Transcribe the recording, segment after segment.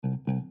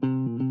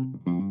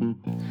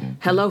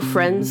Hello,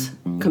 friends,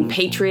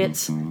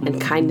 compatriots, and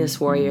kindness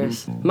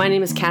warriors. My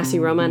name is Cassie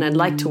Roma, and I'd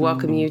like to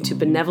welcome you to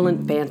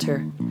Benevolent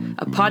Banter,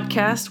 a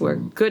podcast where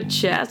good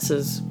chats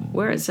is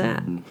where it's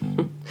at.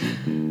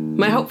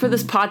 My hope for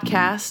this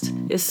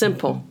podcast is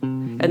simple,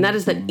 and that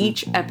is that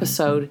each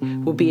episode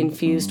will be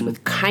infused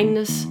with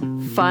kindness,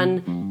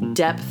 fun,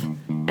 depth,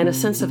 and a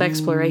sense of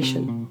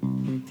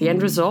exploration. The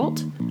end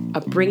result?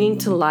 A bringing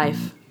to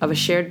life of a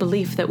shared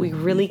belief that we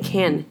really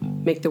can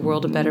make the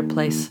world a better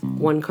place,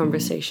 one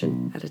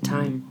conversation at a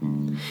time.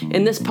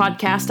 In this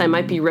podcast, I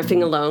might be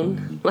riffing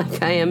alone,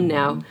 like I am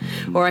now,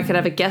 or I could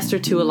have a guest or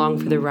two along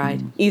for the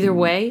ride. Either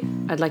way,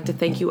 I'd like to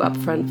thank you up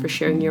front for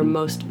sharing your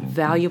most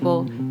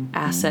valuable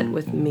asset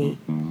with me,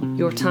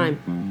 your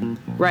time.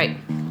 Right,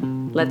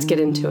 let's get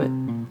into it.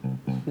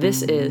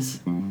 This is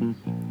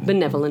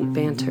Benevolent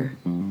Banter.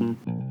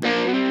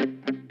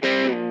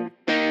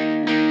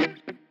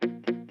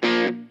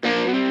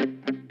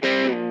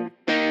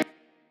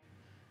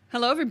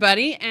 Hello,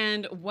 everybody,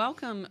 and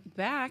welcome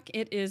back.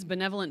 It is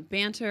Benevolent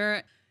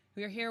Banter.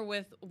 We are here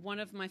with one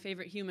of my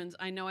favorite humans.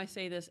 I know I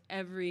say this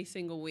every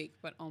single week,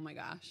 but oh my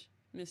gosh,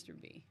 Mr.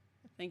 B.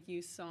 Thank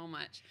you so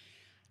much.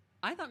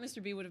 I thought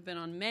Mr. B would have been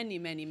on many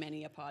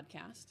a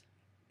podcast.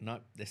 No,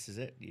 this is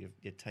it.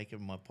 You've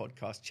taken my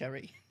podcast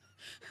cherry.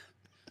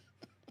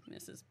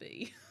 Mrs.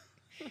 B.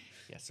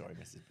 Yeah, sorry,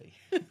 Mrs. B.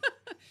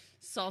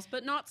 Sauce,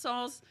 but not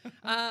sauce.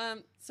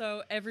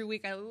 So every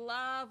week I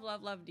love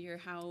to hear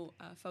how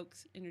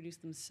folks introduce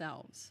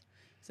themselves.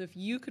 So if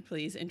you could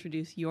please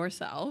introduce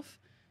yourself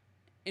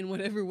in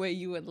whatever way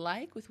you would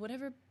like, with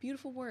whatever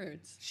beautiful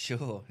words.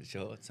 Sure.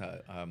 So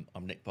I'm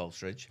Nick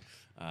Bolstridge,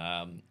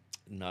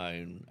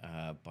 known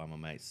by my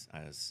mates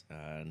as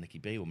Nicky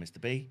B or Mr.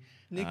 B.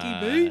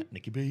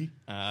 Nicky B.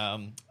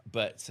 I'm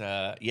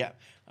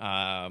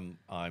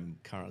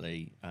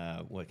currently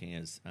working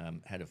as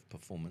head of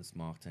performance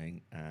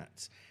marketing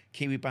at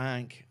Kiwi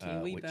Bank,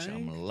 which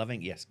I'm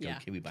loving. Yes, go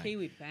Kiwi Bank.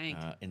 Kiwi Bank.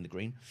 In the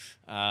green.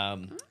 Wow.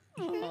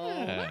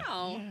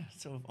 Yeah,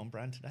 sort of on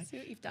brand today. See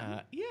what you've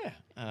done.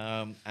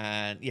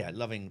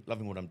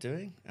 Loving what I'm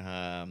doing.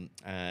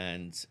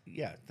 That's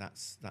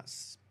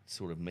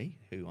sort of me,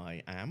 who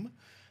I am.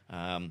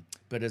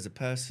 But as a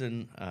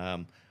person,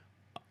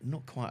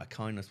 not quite a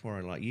kindness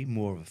warrior like you,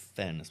 more of a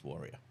fairness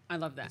warrior. I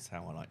love that. That's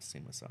how I like to see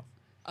myself.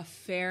 A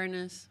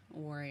fairness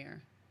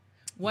warrior.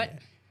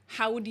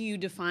 How do you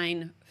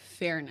define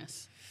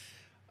fairness?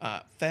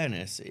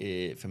 Fairness,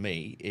 for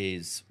me,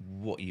 is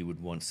what you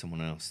would want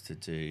someone else to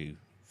do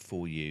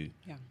for you,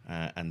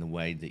 and the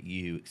way that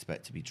you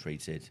expect to be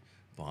treated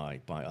by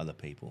other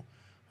people.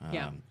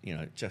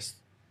 Just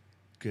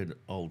good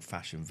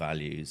old-fashioned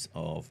values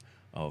of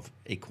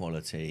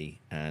equality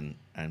and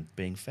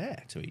being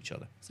fair to each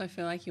other. So I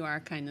feel like you are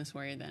a kindness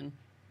warrior then.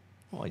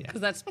 Oh, yeah.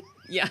 Because that's,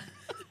 yeah.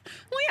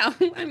 Well,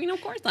 yeah, I mean, of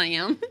course I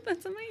am.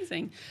 That's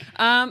amazing.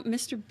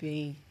 Mr.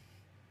 B,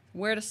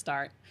 where to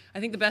start?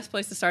 I think the best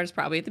place to start is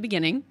probably at the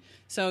beginning.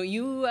 So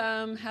you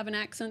have an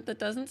accent that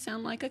doesn't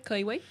sound like a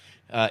Kiwi.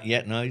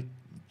 Fair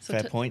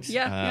point.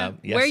 Yeah.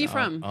 Yes, where are you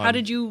from? How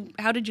did you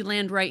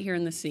land right here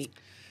in the seat?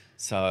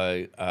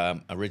 So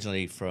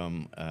originally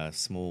from a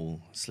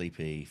small,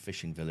 sleepy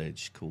fishing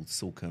village called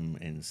Salcombe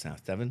in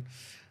South Devon,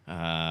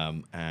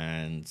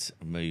 and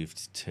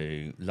moved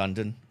to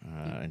London,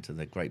 into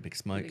the Great Big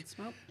Smoke.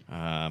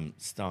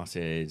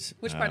 Started...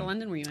 Which part of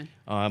London were you in?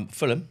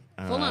 Fulham.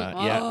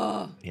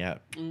 Fulham?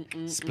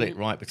 Split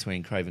right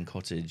between Craven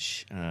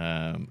Cottage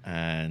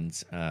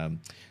and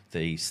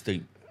the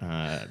Stoop.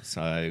 Nice.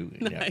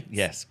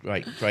 Yes,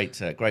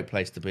 great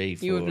place to be.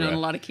 You have known a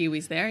lot of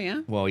Kiwis there,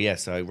 yeah? Well, yeah,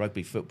 so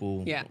rugby,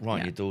 football,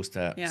 on your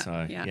doorstep.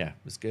 Yeah, it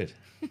was good.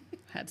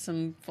 Had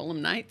some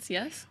Fulham nights,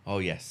 yes? Oh,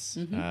 yes.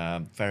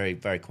 Mm-hmm. Very,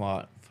 very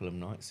quiet Fulham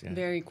nights, yeah.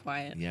 Very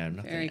quiet. Yeah,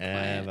 nothing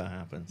ever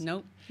happens.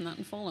 Nope, not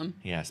in Fulham.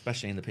 Yeah,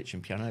 especially in the Pitch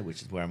and Piano,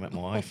 which is where I met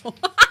my wife.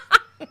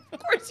 Of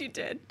course you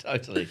did.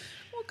 Totally.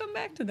 We'll come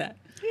back to that.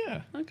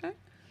 Yeah.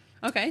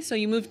 Okay, so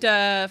you moved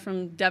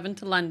from Devon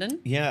to London.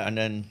 Yeah, and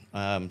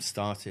then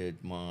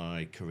started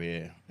my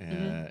career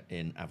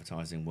in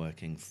advertising,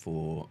 working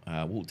for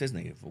Walt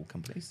Disney, of all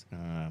companies.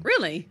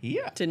 Really?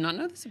 Yeah. Did not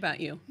know this about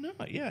you. No,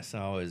 yeah. So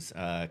I was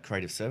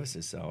creative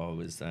services. So I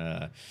was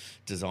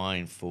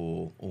designed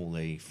for all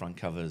the front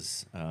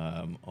covers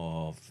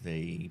of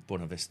the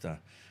Buena Vista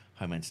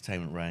home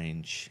entertainment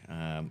range,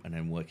 and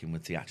then working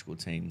with theatrical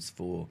teams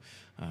for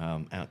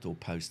outdoor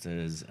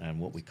posters and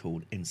what we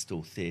called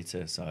in-store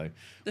theatre. So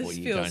this what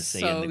you don't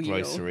see in the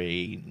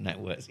grocery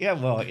networks. Yeah,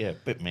 well, yeah,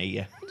 bit me,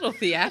 yeah. A little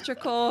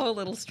theatrical, a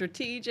little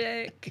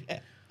strategic. Yeah.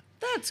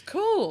 That's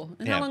cool.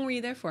 And how long were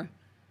you there for?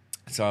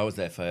 So I was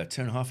there for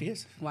 2.5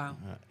 years. Wow.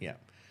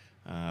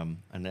 And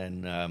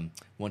then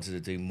wanted to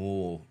do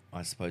more,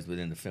 I suppose,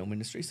 within the film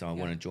industry. So I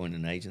wanted to join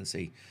an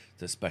agency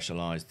that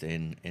specialised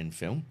in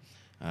film.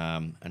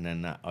 And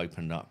then that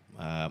opened up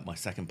my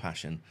second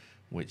passion,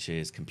 which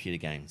is computer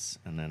games.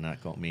 And then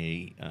that got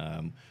me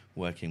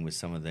working with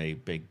some of the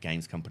big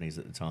games companies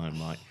at the time,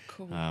 like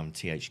Cool.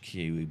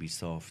 THQ,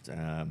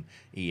 Ubisoft,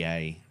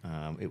 EA.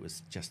 It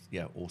was just,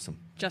 awesome.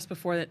 Just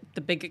before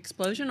the big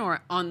explosion,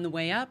 or on the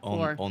way up?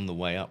 On the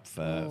way up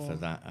for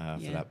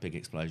that big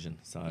explosion.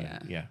 So,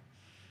 yeah.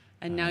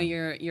 And now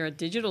you're a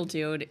digital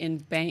dude in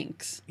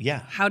banks.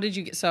 Yeah. How did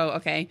you get... So,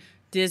 okay,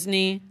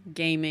 Disney,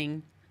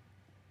 gaming...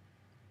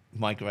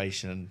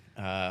 Migration.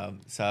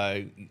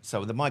 So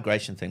the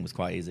migration thing was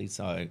quite easy.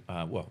 So,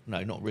 well,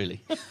 no, not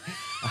really.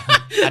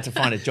 I had to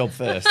find a job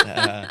first.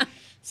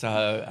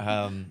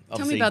 Tell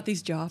me about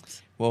these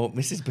jobs. Well,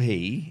 Mrs.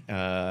 B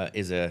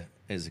is a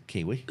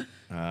Kiwi.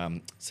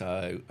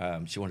 So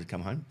she wanted to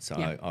come home. So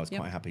I was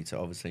quite happy to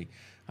obviously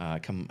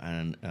come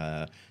and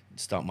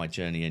start my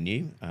journey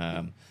anew.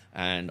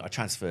 And I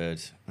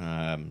transferred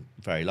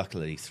very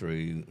luckily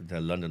through the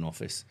London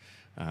office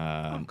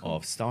cool.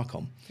 of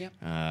Starcom. Yep.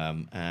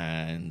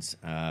 And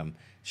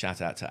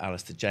shout out to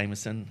Alistair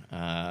Jameson.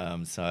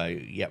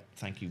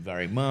 Thank you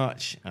very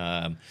much.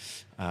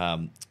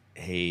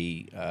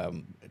 He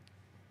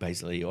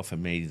basically offered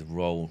me the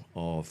role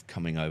of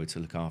coming over to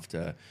look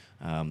after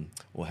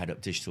or head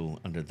up digital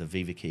under the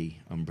VivaKey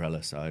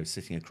umbrella. So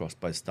sitting across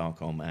both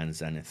Starcom and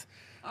Zenith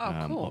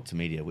cool.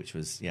 Optimedia, which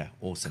was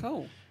awesome.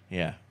 Cool.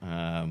 Yeah,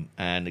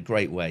 and a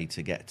great way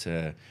to get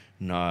to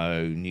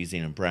know New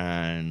Zealand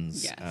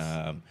brands,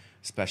 Yes.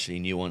 Especially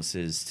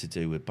nuances to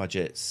do with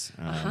budgets.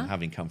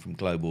 Having come from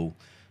global,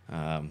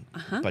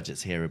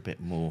 budgets here are a bit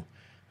more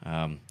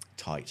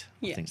tight,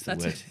 I think's the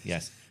word.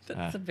 Yes.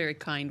 That's a very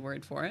kind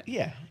word for it.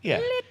 Yeah.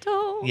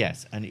 Little.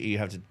 Yes, and you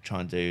have to try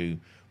and do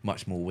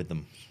much more with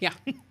them. Yeah.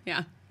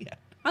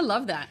 I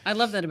love that. I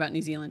love that about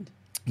New Zealand.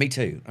 Me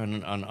too,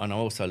 and I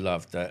also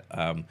love that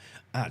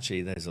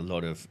actually there's a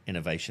lot of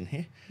innovation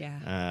here.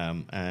 Yeah.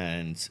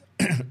 And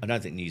I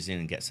don't think New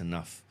Zealand gets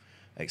enough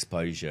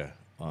exposure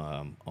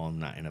on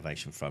that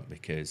innovation front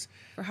because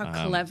for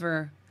how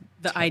clever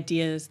the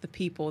ideas, the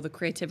people, the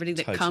creativity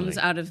that Totally. comes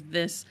out of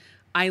this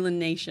island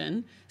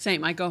nation.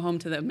 Same. I go home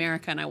to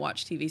America and I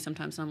watch TV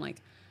sometimes and I'm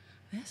like,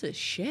 this is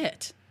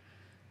shit.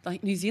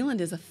 Like New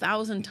Zealand is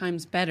 1,000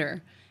 times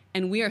better,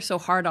 and we are so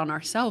hard on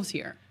ourselves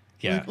here.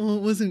 Yeah. Like, oh,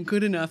 it wasn't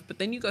good enough. But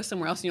then you go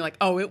somewhere else and you're like,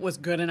 oh, it was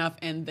good enough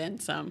and then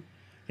some.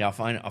 Yeah, I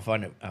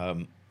find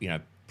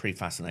it pretty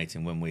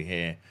fascinating when we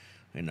hear,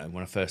 when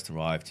I first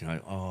arrived,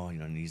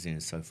 New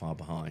Zealand's so far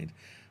behind.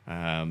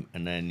 And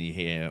then you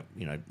hear,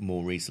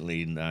 more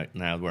recently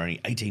now we're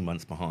only 18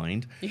 months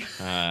behind.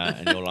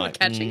 And you're like,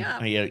 we're catching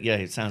up. Yeah,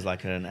 it sounds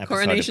like an episode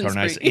Coronation of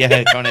Coronation Street.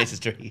 Yeah, Coronation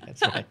Street.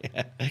 That's right.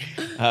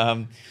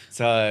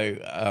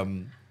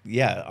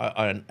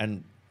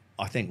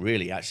 I think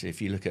really, actually, if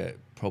you look at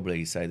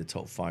probably, say, the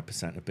top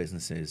 5% of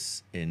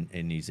businesses in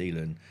New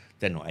Zealand,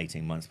 they're not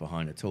 18 months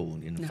behind at all.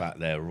 In fact,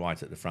 they're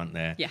right at the front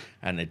there. Yeah.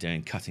 And they're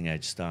doing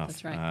cutting-edge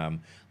stuff. That's right.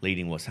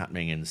 Leading what's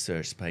happening in the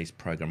search space,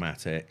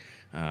 programmatic,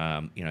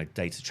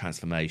 data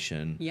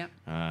transformation. Yeah.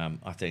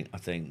 I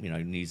think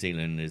New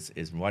Zealand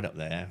is right up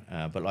there.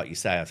 But like you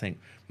say, I think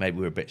maybe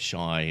we're a bit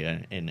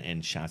shy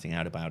in shouting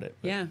out about it.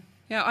 But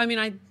Yeah. I mean,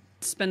 I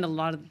spend a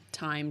lot of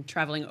time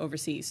traveling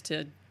overseas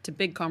to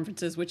big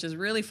conferences, which is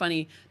really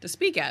funny to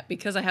speak at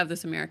because I have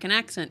this American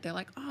accent. They're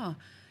like, oh,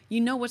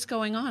 you know what's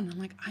going on. I'm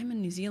like, I'm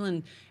in New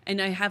Zealand.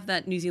 And I have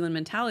that New Zealand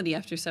mentality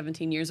after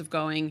 17 years of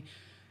going,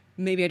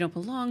 maybe I don't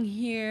belong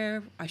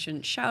here. I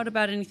shouldn't shout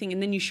about anything.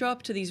 And then you show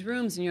up to these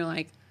rooms and you're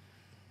like,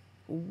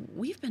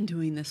 we've been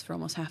doing this for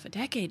almost half a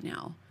decade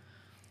now.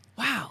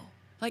 Wow.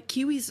 Like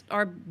Kiwis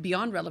are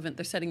beyond relevant.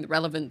 They're setting the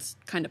relevance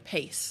kind of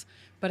pace.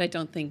 But I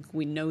don't think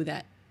we know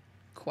that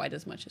quite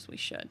as much as we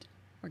should,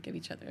 or give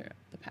each other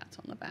the pats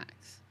on the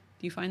backs.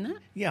 Do you find that?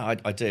 Yeah,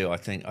 I do. I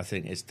think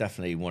it's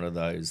definitely one of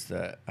those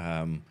that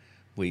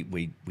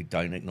we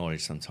don't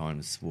acknowledge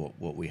sometimes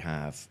what we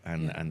have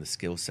and the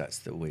skill sets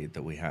that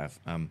we have.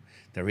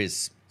 There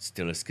is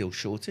still a skill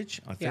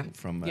shortage, I think,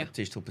 from a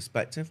digital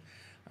perspective.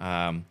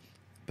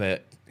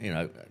 But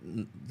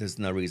there's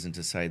no reason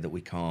to say that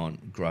we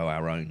can't grow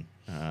our own.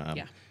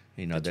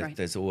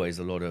 There's always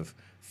a lot of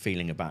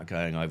feeling about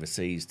going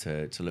overseas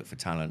to look for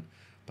talent.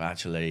 But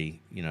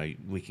actually,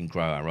 we can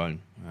grow our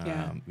own.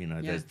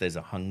 There's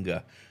a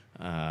hunger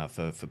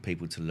for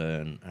people to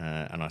learn,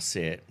 and I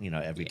see it,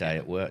 every day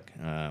at work.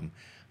 I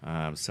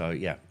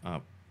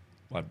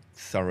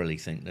thoroughly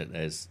think that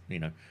there's,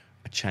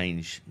 a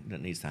change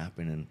that needs to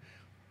happen, and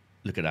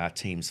look at our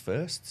teams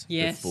first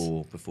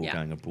before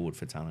going abroad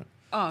for talent.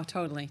 Oh,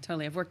 totally.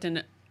 I've worked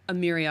in a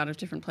myriad of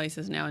different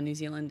places now in New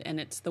Zealand, and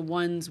it's the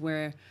ones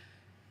where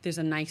there's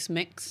a nice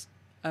mix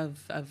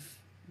of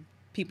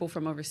people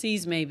from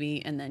overseas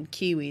maybe, and then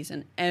Kiwis,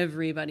 and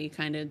everybody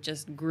kind of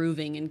just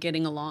grooving and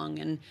getting along.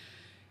 And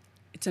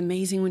it's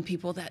amazing when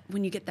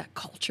you get that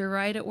culture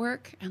right at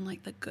work and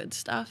like the good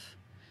stuff.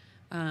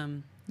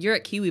 You're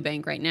at Kiwi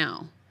Bank right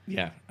now.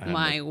 Yeah.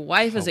 My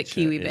wife is at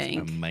Kiwi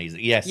Bank. Amazing.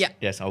 Yes. Yeah.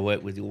 Yes. I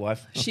work with your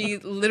wife. She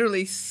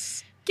literally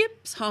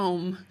skips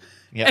home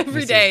Yeah,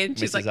 every day. And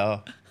she's Mrs.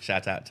 R.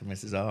 Shout out to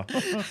Mrs. R.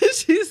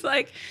 she's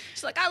like,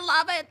 I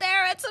love it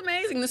there. It's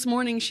amazing. This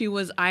morning she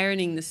was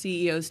ironing the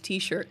CEO's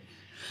T-shirt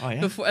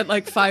before at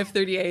like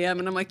 5:30 a.m.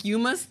 And I'm like, you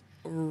must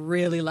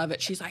really love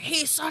it. She's like,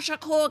 he's such a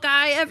cool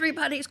guy.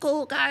 Everybody's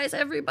cool, guys.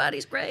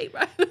 Everybody's great.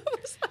 Right? I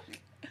was like,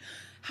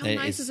 how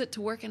nice is it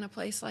to work in a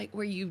place like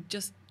where you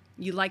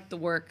like the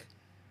work,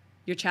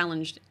 you're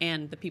challenged,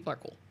 and the people are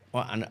cool.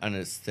 Well, and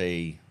it's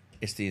the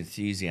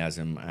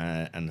enthusiasm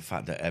and the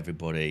fact that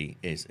everybody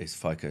is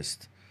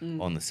focused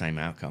on the same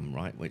outcome,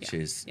 right? Which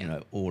is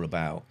all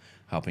about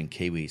helping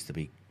Kiwis to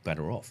be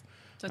better off.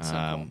 That's so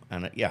cool.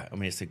 And I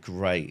mean, it's a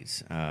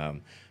great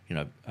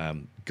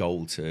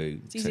goal to.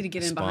 It's easy to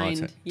get in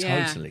behind.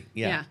 Totally,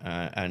 yeah.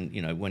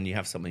 And when you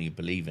have something you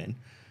believe in,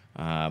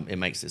 it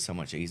makes it so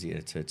much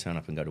easier to turn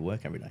up and go to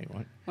work every day,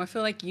 right? Well, I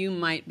feel like you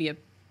might be a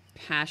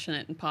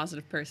passionate and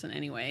positive person,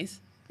 anyways.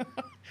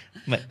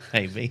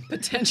 Maybe.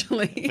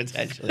 Potentially.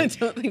 I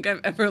don't think I've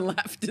ever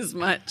laughed as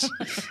much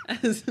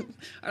as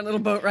our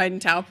little boat ride in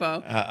Taupo.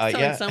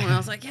 Telling someone, I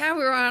was like, we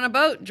were on a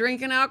boat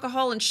drinking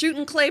alcohol and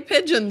shooting clay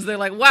pigeons. They're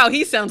like, wow,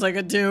 he sounds like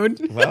a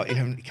dude. Well,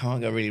 you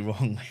can't go really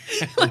wrong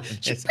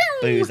with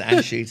booze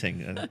and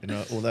shooting,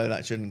 although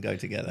that shouldn't go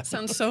together.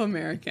 Sounds so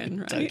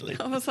American, right? Totally.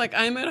 I was like,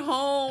 I'm at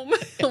home.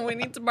 We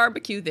need to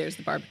barbecue. There's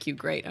the barbecue.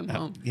 Great, I'm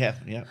home.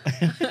 Yeah.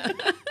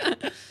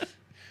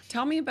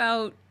 Tell me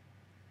about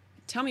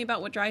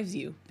what drives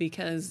you,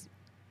 because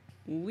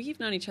we've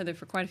known each other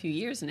for quite a few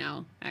years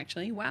now,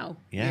 actually. Wow.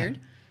 Yeah. Weird.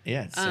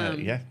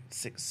 Yeah.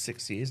 It's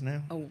 6 years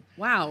now. Oh,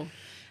 wow.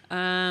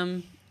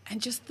 And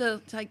just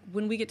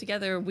when we get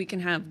together, we can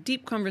have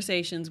deep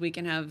conversations. We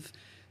can have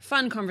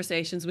fun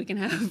conversations. We can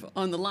have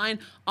on the line,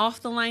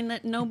 off the line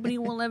that nobody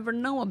will ever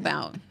know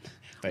about.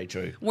 Very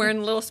true. Wearing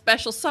a little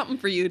special something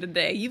for you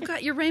today. You've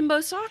got your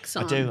rainbow socks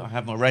on. I do. I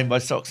have my rainbow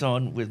socks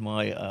on with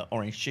my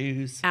orange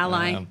shoes.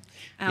 Ally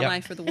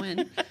for the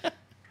win.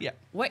 Yeah.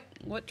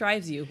 What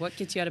drives you? What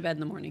gets you out of bed in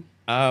the morning?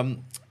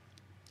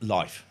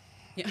 Life.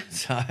 Yeah.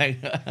 So,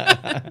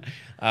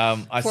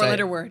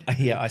 Four-letter word.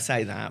 Yeah, I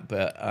say that,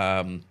 but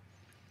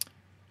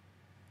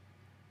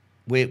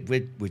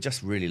we're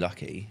just really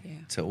lucky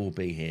to all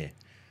be here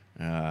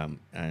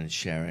and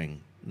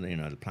sharing,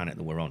 the planet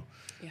that we're on.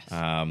 Yes.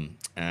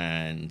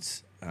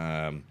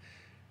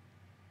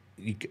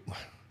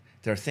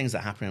 There are things that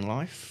happen in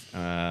life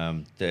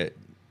that,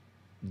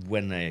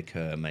 when they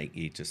occur, make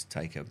you just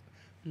take a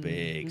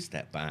big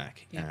step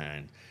back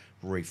and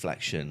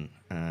reflection.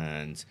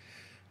 And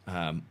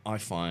I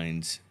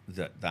find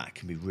that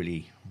can be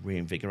really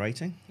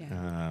reinvigorating.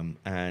 Yeah.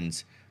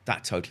 And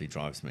that totally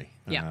drives me.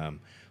 Yeah.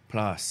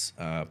 Plus,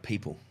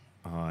 people.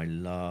 I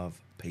love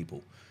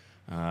people.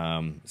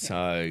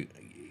 So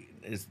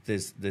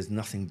there's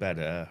nothing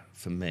better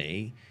for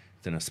me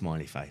than a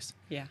smiley face.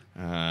 Yeah.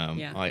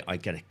 I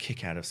get a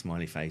kick out of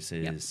smiley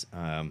faces.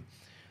 Yeah.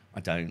 I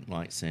don't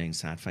like seeing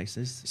sad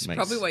faces. It's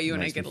probably why you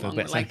and I get along.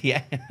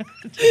 Yeah.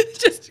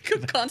 Just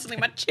constantly,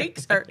 my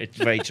cheeks hurt. It's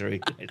very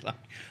true. It's like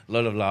a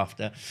lot of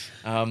laughter.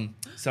 I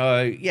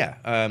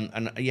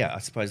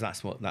suppose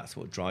that's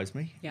what drives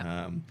me.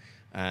 Yeah.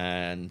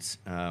 I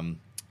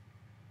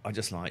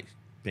just like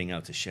being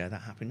able to share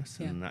that happiness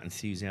and that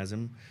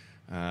enthusiasm.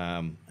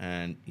 I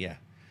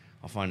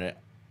find it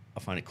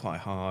quite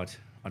hard.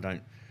 I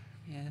don't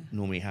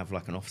normally have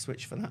like an off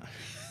switch for that.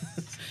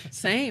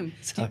 Same.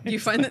 Do you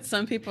find that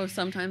some people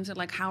sometimes are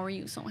like, how are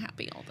you so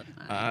happy all the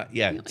time?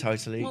 Like,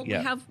 totally. Well,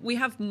 we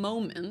have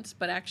moments,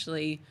 but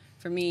actually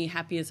for me,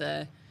 happy is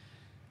a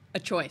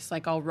choice.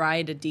 Like I'll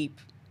ride a deep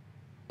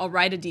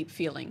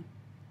feeling,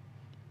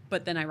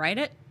 but then I ride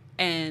it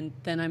and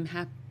then I'm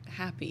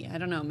happy. I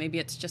don't know. Maybe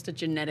it's just a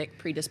genetic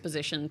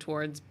predisposition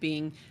towards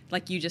being,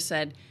 like you just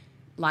said,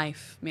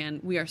 life,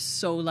 man. We are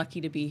so lucky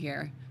to be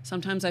here.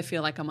 Sometimes I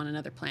feel like I'm on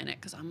another planet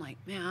because I'm like,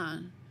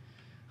 man,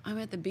 I'm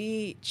at the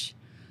beach.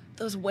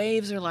 Those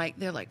waves are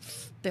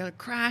they're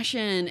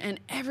crashing, and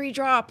every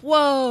drop,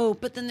 whoa!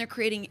 But then they're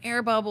creating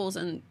air bubbles,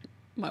 and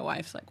my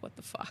wife's like, "What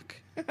the fuck?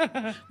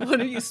 What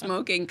are you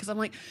smoking?" Because I'm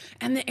like,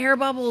 and the air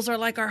bubbles are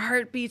like our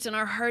heartbeats, and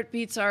our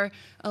heartbeats are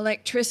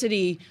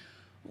electricity.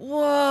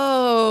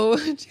 Whoa!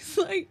 She's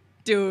like,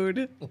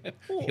 dude.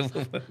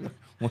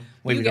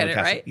 You get it,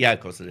 right? Yeah, of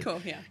course I do.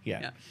 Cool,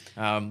 yeah.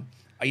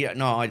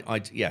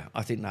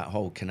 I think that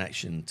whole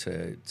connection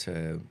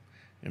to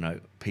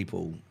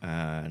people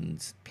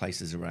and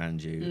places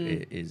around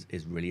you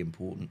is really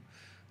important,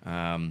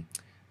 and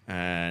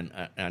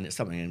it's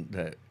something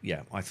that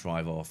I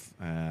thrive off.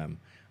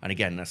 And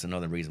again, that's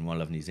another reason why I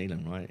love New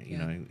Zealand, right?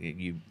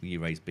 You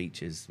raise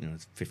beaches.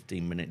 It's a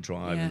 15-minute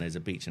drive, and there's a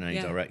beach in any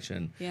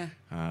direction. Yeah.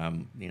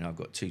 I've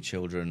got 2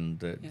 children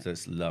that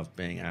just love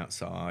being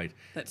outside.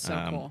 That's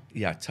so cool.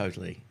 Yeah,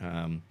 totally.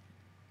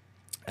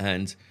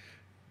 And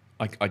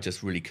I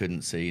just really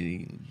couldn't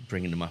see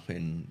bringing them up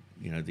in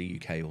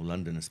the UK or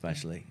London,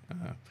 especially.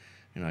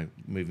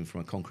 moving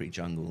from a concrete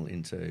jungle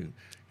into,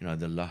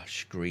 the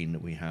lush green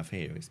that we have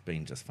here. It's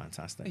been just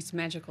fantastic. It's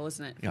magical,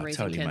 isn't it? For Yeah, raising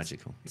totally kids?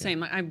 magical. Yeah.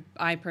 Same.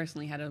 I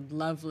personally had a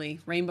lovely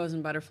rainbows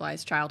and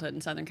butterflies childhood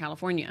in Southern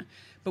California,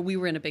 but we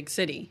were in a big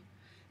city.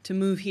 To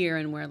move here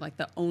and where like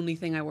the only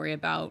thing I worry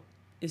about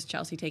is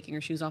Chelsea taking her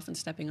shoes off and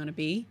stepping on a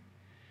bee,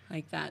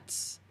 like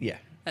that's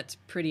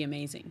pretty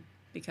amazing,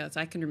 because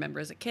I can remember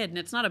as a kid, and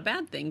it's not a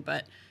bad thing,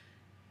 but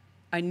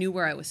I knew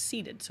where I was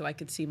seated so I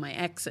could see my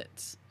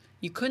exits.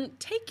 You couldn't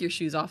take your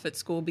shoes off at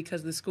school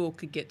because the school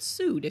could get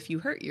sued if you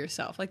hurt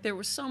yourself. Like there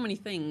were so many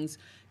things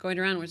going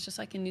around where it's just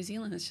like in New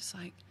Zealand, it's just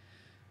like,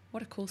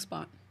 what a cool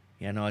spot.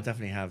 Yeah, no, I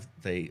definitely have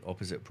the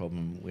opposite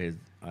problem with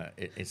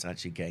it's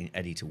actually getting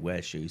Eddie to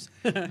wear shoes.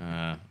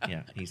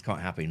 He's quite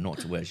happy not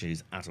to wear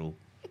shoes at all.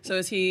 So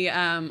is he,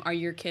 are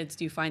your kids,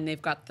 do you find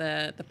they've got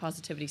the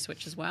positivity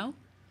switch as well?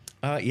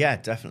 Yeah,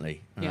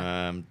 definitely.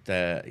 Yeah.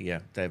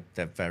 They're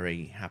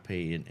very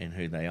happy in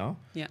who they are.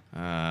 Yeah.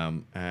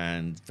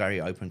 And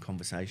very open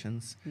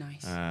conversations.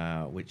 Nice.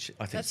 Which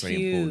I think That's is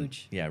really important.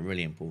 huge. Yeah,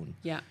 really important.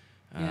 Yeah.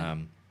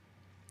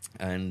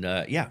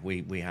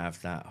 We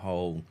have that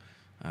whole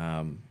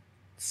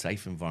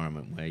safe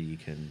environment where you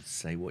can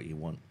say what you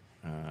want,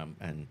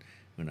 and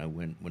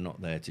we're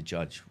not there to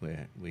judge.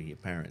 We're your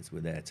parents.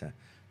 We're there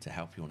to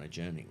help you on a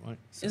journey, right?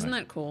 So, Isn't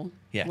that cool?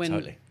 Yeah,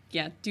 totally.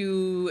 Yeah.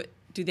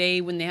 Do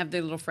they, when they have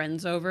their little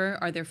friends over,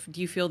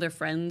 do you feel their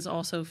friends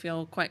also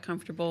feel quite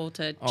comfortable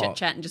to chit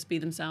chat and just be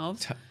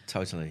themselves?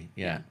 Totally,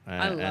 yeah.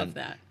 I love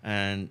that.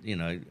 And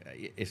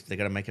if they're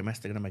going to make a mess,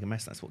 they're going to make a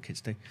mess. That's what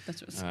kids do.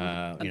 That's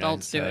what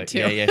adults do it too.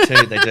 Yeah,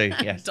 too. They do.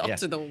 Yes,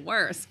 adults are the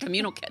worst.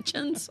 Communal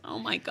kitchens. Oh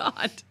my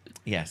god.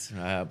 Yes,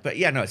 but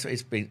yeah, no.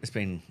 It's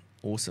been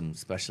awesome,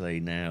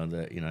 especially now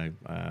that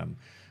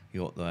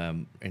you're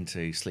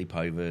into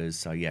sleepovers.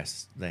 So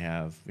yes, they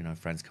have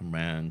friends come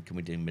round. Can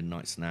we do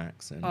midnight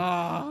snacks and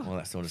all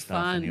that sort of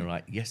stuff? Fun. And you're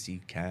like, yes, you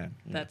can.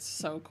 That's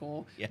so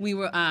cool. Yeah. We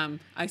were.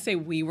 I say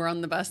we were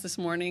on the bus this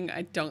morning.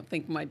 I don't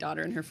think my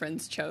daughter and her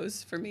friends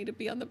chose for me to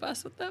be on the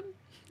bus with them.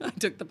 I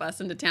took the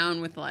bus into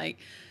town with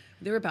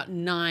there were about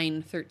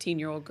 9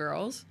 13-year-old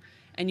girls,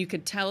 and you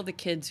could tell the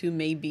kids who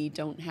maybe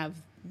don't have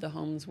the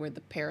homes where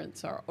the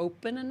parents are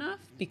open enough,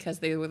 because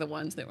they were the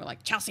ones that were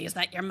like, Chelsea, is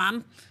that your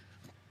mom?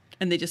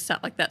 And they just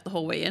sat like that the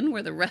whole way in,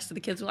 where the rest of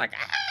the kids were like,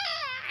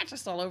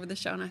 just all over the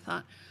show. And I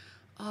thought,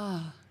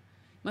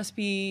 must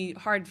be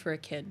hard for a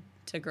kid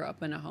to grow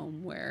up in a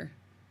home where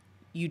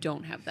you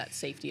don't have that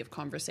safety of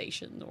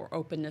conversation or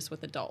openness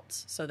with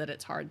adults, so that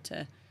it's hard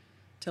to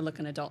look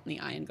an adult in the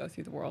eye and go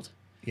through the world.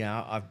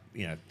 Yeah,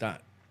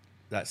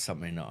 that's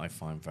something that I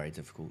find very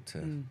difficult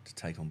to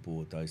take on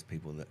board. Those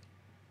people that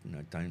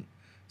don't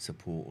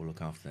support or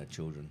look after their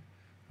children.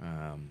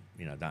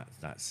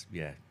 That's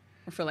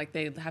Or feel like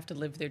they have to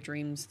live their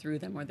dreams through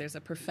them, or there's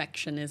a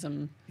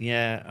perfectionism.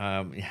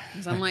 Yeah.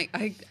 Because I'm like,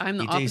 I'm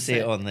the you opposite. do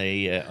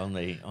see it on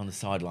the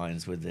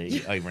sidelines with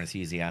the over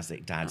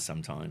enthusiastic dads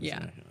sometimes.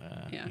 Yeah.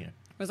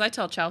 Whereas I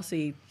tell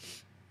Chelsea,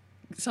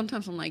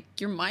 sometimes I'm like,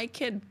 you're my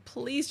kid.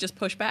 Please just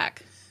push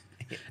back.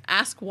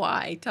 Ask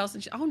why. Tell us,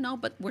 oh no,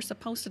 but we're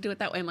supposed to do it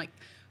that way. I'm like,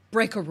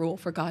 break a rule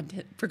for God's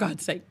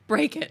sake,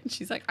 break it. And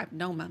she's like,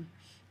 no, mom.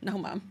 She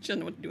doesn't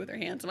know what to do with her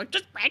hands. I'm like,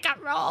 just break a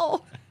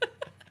rule.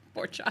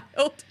 Poor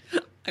child.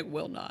 I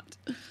will not.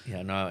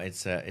 Yeah, no,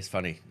 it's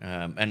funny.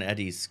 And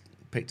Eddie's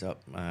picked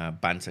up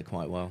banter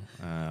quite well.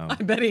 I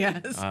bet he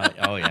has.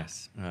 Oh,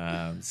 yes.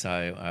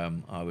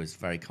 So I was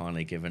very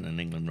kindly given an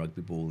England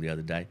rugby ball the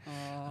other day.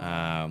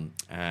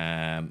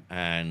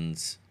 And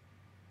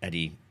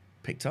Eddie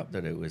picked up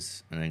that it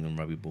was an England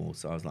rugby ball.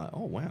 So I was like,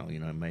 oh, wow,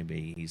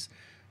 maybe he's,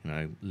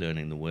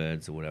 learning the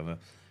words or whatever.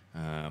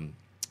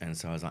 And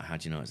so I was like, how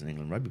do you know it's an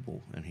England rugby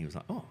ball? And he was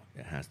like, oh,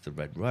 it has the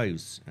red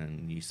rose,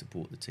 and you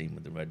support the team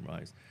with the red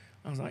rose.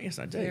 I was like, yes,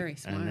 I do. Very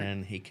smart. And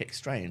then he kicked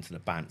straight into the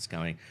bants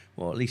going,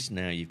 well, at least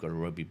now you've got a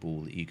rugby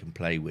ball that you can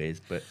play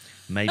with, but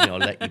maybe I'll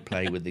let you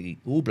play with the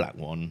All Black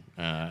one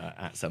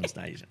at some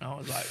stage. And I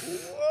was like,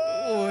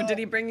 whoa. Did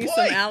he bring you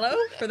some aloe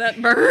for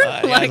that burn?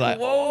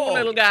 Whoa,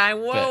 little guy,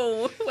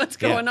 whoa, what's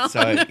going on?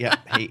 So, yeah,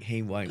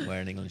 he won't wear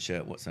an England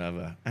shirt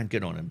whatsoever. And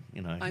good on him.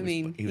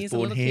 He was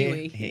born here.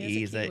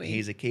 He's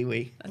a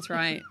Kiwi. That's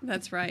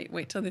right.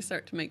 Wait till they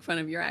start to make fun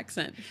of your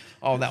accent.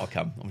 Oh, that'll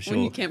come, I'm sure.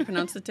 When you can't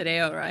pronounce the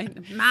Tadeo, right?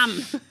 Mum.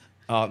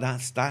 Oh,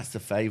 that's the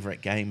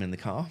favourite game in the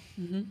car.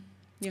 Mm-hmm.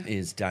 Yeah.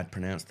 Is Dad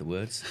pronounce the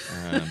words?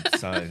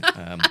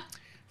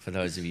 For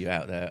those of you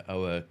out there,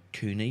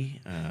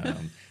 Cooney.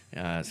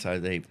 So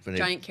they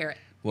giant carrot.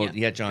 Well,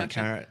 giant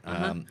carrot.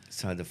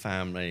 So the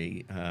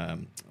family,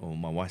 or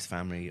my wife's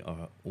family,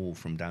 are all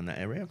from down that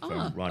area,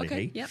 from Riley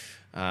Heath. Yep.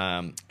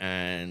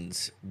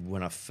 And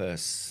when I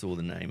first saw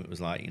the name, it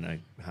was like,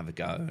 have a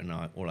go, and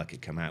all I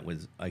could come out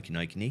with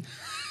Okinokini.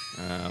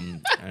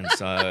 And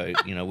so,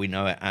 we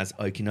know it as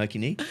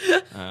Okinokini.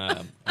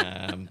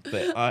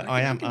 But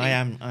I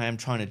am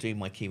trying to do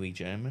my Kiwi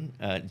German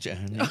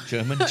journey.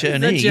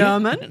 The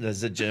German.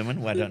 There's a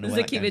German. Well, I don't know where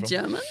the that came Kiwi from.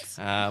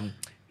 Germans.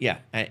 Yeah,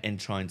 and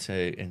trying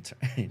to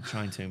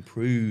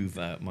improve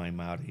my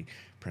Maori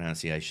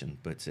pronunciation,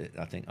 but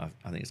I think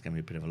it's going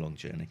to be a bit of a long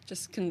journey.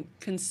 Just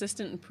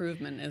consistent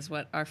improvement is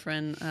what our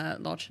friend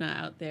Lochna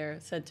out there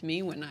said to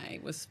me when I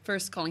was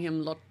first calling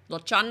him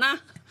Lochana,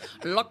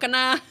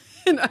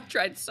 and I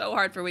tried so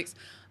hard for weeks.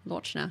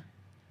 Lochna,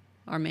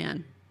 our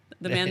man.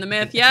 The man, the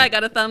myth. Yeah, I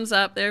got a thumbs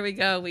up. There we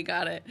go. We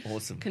got it.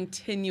 Awesome.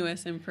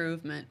 Continuous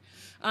improvement.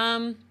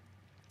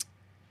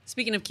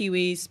 Speaking of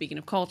Kiwis, speaking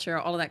of culture,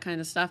 all of that kind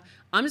of stuff,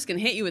 I'm just going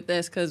to hit you with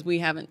this because we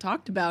haven't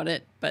talked about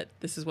it, but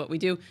this is what we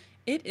do.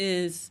 It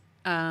is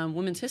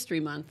Women's History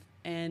Month,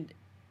 and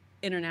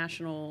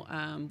International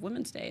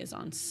Women's Day is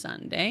on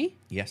Sunday.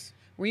 Yes.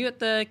 Were you at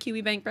the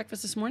Kiwi Bank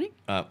breakfast this morning?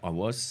 I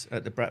was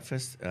at the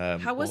breakfast.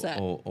 How was that?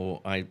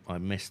 Or I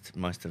missed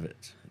most of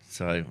it.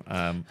 So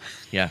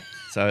yeah.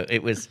 So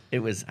it was.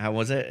 How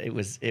was it? It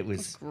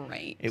was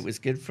great. It was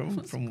good from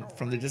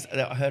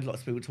the. I heard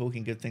lots of people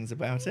talking good things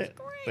about it.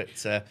 Great.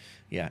 But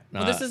yeah. No,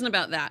 well, this isn't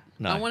about that.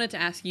 No. I wanted to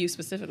ask you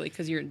specifically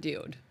because you're a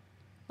dude.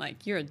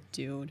 Like, you're a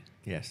dude.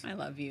 Yes. I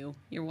love you.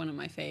 You're one of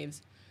my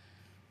faves.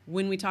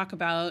 When we talk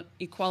about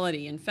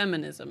equality and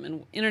feminism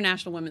and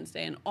International Women's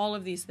Day and all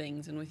of these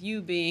things, and with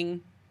you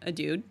being a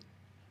dude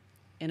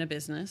in a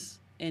business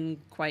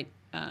in quite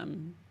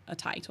a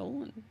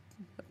title and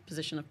a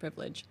position of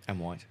privilege.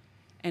 And white.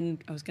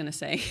 And I was going to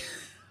say,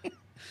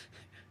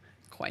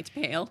 quite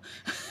pale.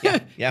 Yeah.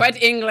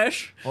 Quite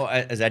English. Or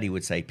as Eddie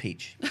would say,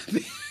 peach.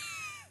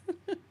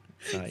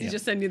 He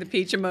just send you the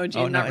peach emoji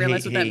and not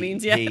realize what that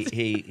means yet.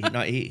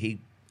 He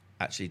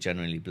actually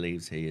genuinely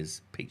believes he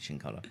is peach in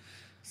colour.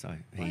 So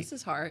bless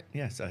his heart.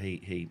 Yeah, so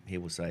he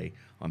will say,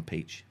 I'm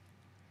peach.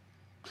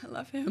 I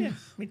love him. Yeah,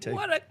 me too.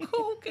 What a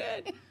cool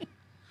kid.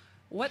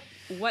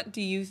 What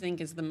do you think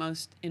is the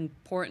most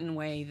important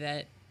way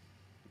that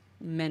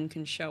men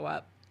can show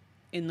up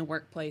in the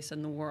workplace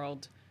and the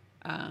world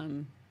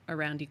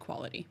around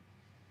equality?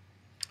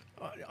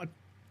 I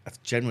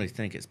generally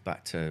think it's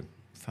back to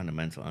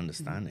fundamental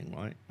understanding,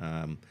 right?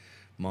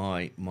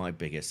 My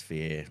biggest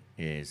fear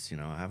is,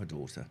 I have a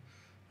daughter.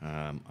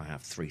 I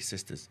have 3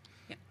 sisters.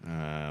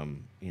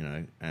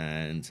 Yeah.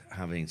 And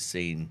having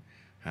seen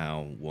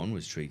how one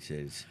was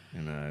treated,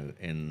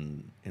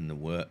 in the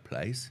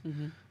workplace,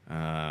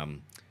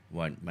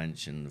 won't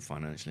mention the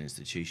financial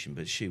institution,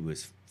 but she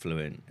was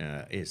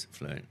is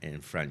fluent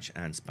in French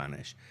and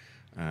Spanish,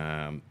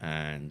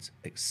 and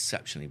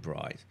exceptionally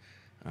bright.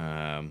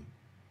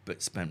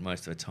 But spent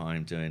most of her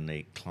time doing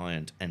the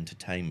client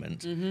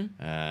entertainment.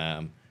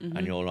 And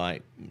you're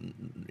like,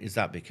 is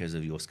that because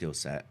of your skill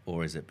set,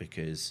 or is it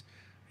because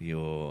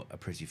you're a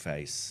pretty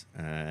face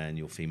and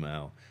you're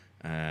female,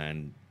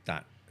 and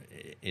that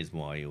is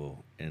why you're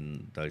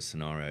in those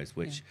scenarios,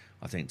 which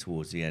I think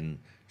towards the end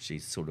she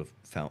sort of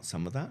felt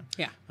some of that.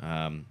 Yeah.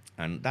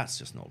 And that's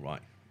just not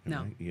right.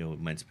 No. You're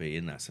meant to be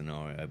in that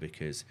scenario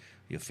because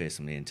you're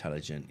fearsomely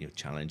intelligent, you're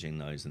challenging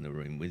those in the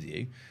room with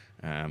you,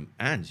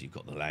 and you've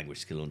got the language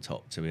skill on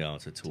top to be able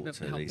to talk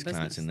to these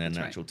clients in their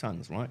natural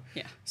tongues, right?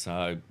 Yeah.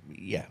 So,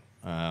 yeah.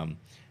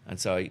 And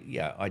so,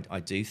 yeah, I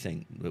do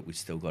think that we've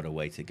still got a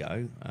way to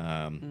go.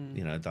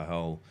 The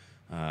whole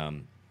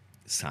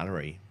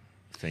salary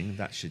thing,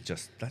 that should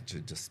just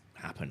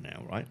happen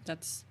now, right?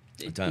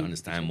 I don't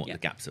understand what the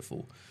gaps are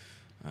for.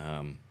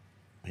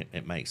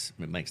 It makes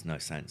no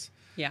sense.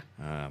 Yeah.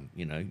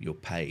 You're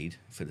paid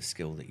for the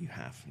skill that you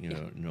have.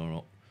 You're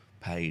not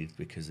paid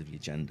because of your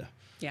gender.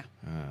 Yeah.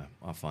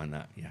 I find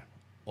that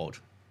odd.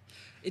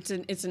 It's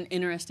an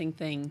interesting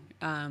thing.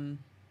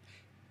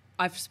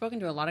 I've spoken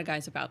to a lot of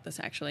guys about this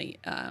actually,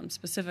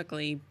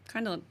 specifically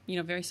kind of,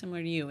 very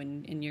similar to you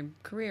in your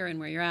career and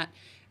where you're at.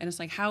 And it's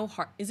like, how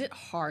hard, is it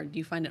hard? Do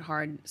you find it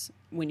hard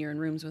when you're in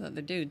rooms with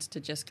other dudes to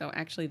just go,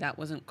 actually, that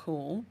wasn't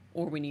cool,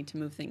 or we need to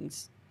move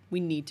things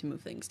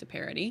to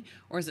parity?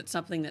 Or is it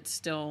something that's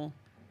still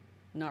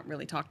not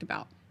really talked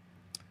about?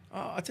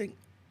 I think,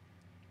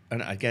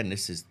 and again,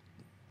 it's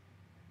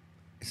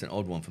an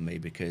odd one for me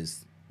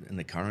because in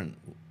the current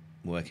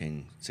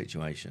working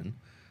situation,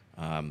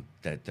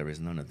 there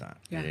is none of that.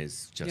 Yeah. It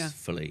is just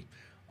fully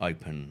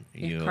open.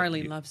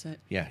 Carly loves it.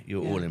 Yeah,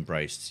 you're all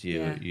embraced.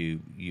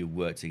 You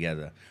work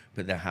together.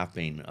 But there have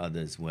been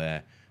others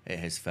where it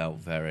has felt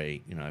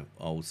very,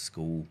 old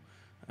school,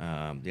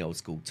 the old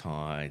school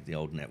tie, the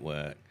old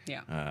network.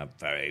 Yeah.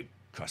 Very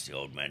crusty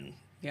old men.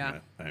 Yeah.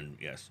 And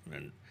yes,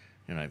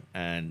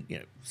 and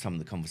some of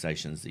the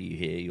conversations that you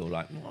hear, you're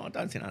like, well, I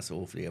don't think that's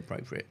awfully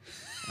appropriate.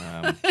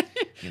 Oh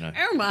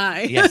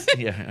my. Yes,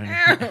 yeah.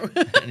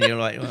 And you're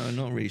like, well, I'm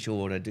not really sure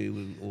what I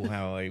do or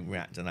how I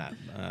react to that.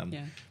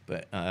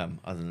 But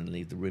other than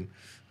leave the room.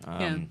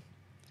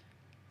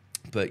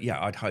 But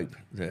yeah, I'd hope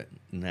that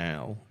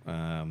now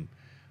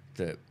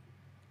that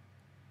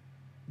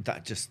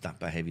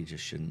behaviour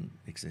just shouldn't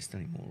exist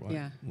anymore, right?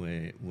 Yeah.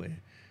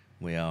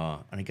 We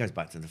are, and it goes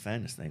back to the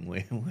fairness thing.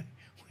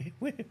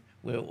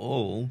 We're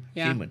all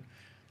human,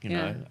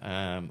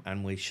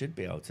 and we should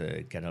be able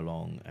to get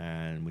along,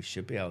 and we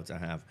should be able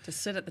to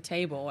sit at the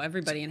table,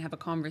 everybody, and have a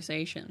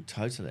conversation.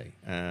 Totally,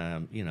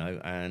 and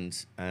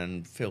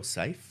feel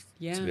safe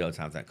to be able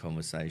to have that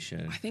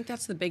conversation. I think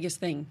that's the biggest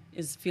thing,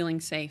 is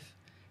feeling safe.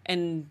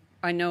 And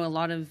I know a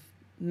lot of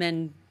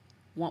men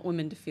want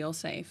women to feel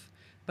safe,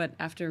 but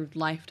after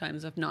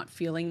lifetimes of not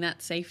feeling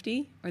that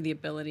safety or the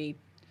ability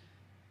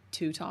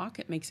to talk,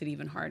 it makes it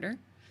even harder.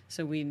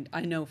 So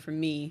I know for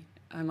me,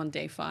 I'm on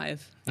day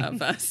 5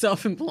 of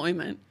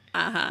self-employment.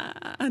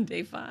 On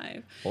day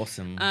 5.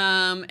 Awesome.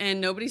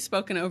 And nobody's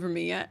spoken over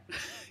me yet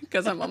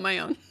because I'm on my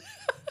own.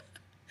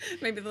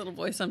 Maybe the little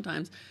voice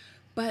sometimes.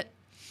 But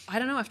I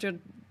don't know, after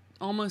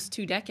almost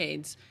 2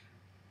 decades,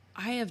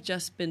 I have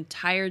just been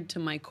tired to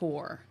my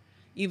core,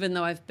 even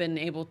though I've been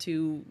able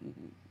to,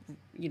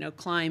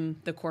 climb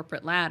the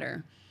corporate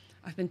ladder.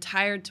 I've been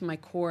tired to my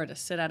core to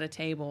sit at a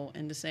table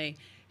and to say,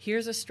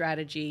 here's a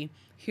strategy,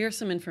 here's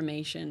some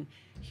information,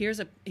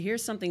 here's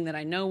something that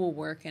I know will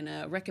work and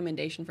a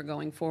recommendation for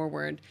going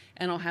forward.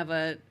 And I'll have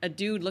a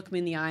dude look me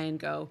in the eye and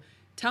go,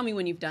 tell me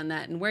when you've done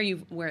that and where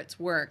it's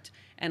worked.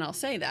 And I'll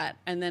say that.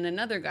 And then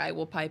another guy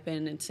will pipe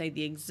in and say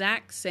the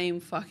exact same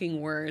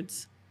fucking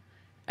words.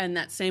 And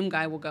that same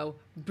guy will go,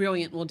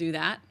 brilliant, we'll do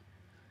that.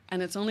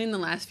 And it's only in the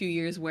last few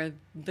years where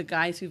the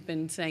guys who've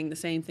been saying the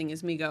same thing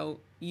as me go,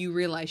 you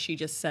realize she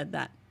just said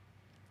that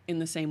in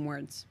the same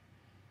words.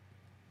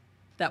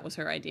 That was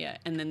her idea.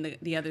 And then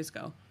the others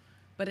go,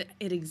 but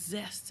it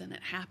exists and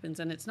it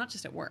happens. And it's not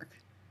just at work.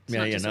 It's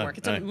not just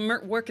at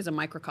work. Work is a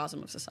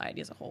microcosm of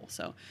society as a whole.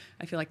 So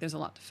I feel like there's a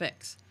lot to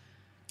fix.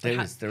 There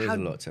is a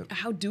lot to.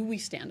 How do we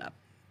stand up?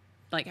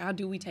 Like, how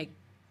do we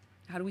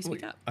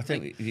speak up? I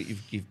think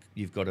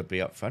you've got to be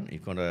upfront.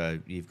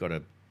 You've got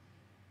to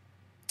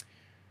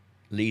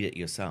lead it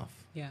yourself.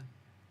 Yeah.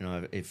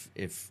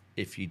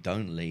 If you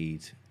don't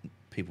lead,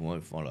 people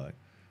won't follow.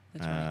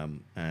 That's right.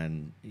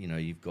 And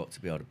you've got to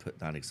be able to put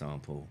that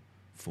example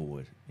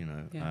forward.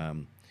 Yeah.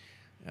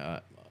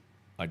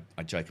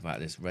 I joke about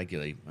this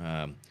regularly.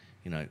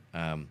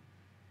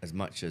 As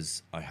much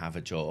as I have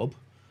a job,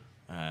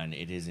 and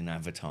it is in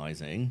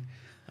advertising,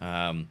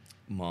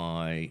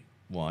 my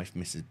wife,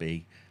 Mrs.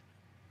 B,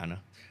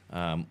 Anna,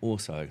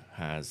 also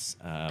has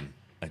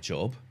a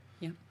job.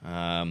 Yeah.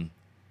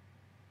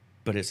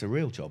 But it's a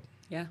real job.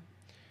 Yeah.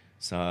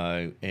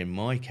 So in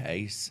my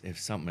case, if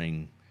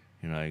something,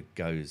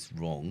 goes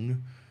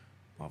wrong,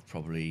 I've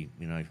probably,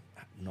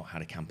 not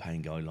had a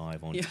campaign go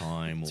live on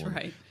time, or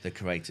right. the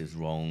creative's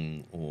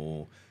wrong,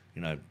 or,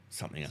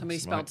 something else. Somebody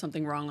spelled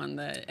something wrong on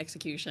the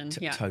execution.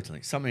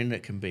 Totally. Something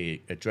that can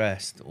be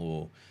addressed,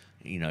 or,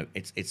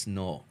 it's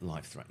not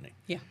life-threatening.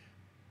 Yeah.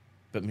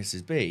 But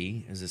Mrs.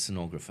 B is a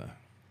sonographer.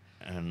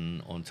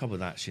 And on top of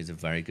that, she's a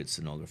very good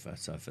sonographer.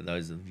 So for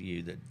those of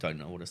you that don't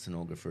know what a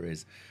sonographer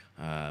is,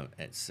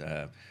 it's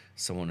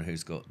someone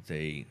who's got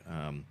the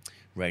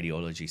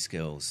radiology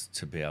skills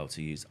to be able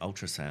to use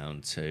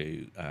ultrasound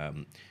to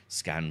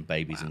scan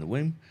babies in the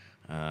womb.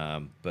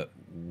 But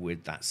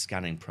with that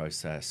scanning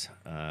process,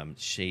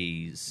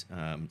 she's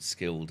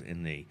skilled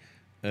in the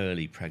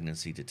early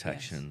pregnancy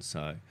detection. Yes.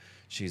 So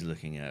she's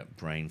looking at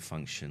brain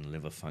function,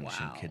 liver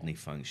function, kidney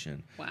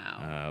function,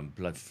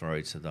 blood flow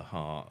to the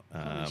heart,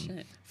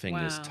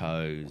 fingers,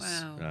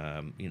 toes,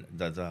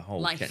 the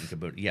whole life. kit and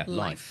caboodle. Yeah,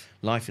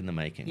 life in the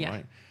making,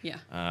 right? Yeah.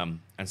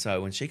 And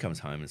so when she comes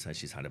home and says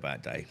she's had a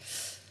bad day,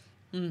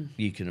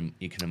 you can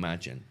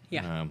imagine.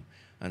 Yeah.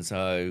 And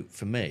so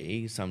for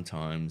me,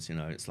 sometimes,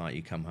 it's like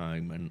you come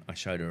home, and I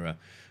showed her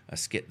a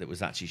skit that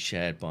was actually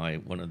shared by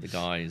one of the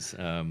guys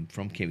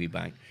from Kiwi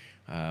Bank,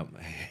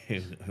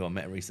 who I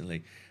met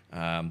recently,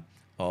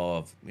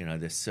 of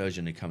this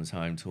surgeon who comes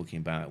home talking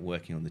about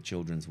working on the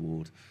children's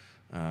ward,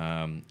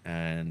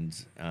 and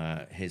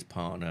his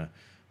partner,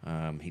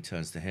 he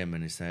turns to him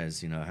and he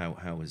says,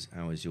 how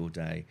was your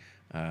day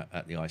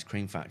at the ice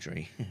cream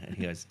factory? And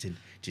he goes, did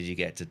you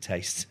get to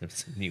taste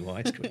some new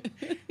ice cream?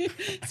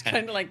 It's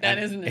kind of like that,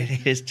 isn't it?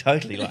 It is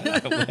totally like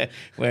that,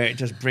 where it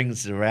just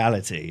brings the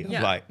reality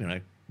of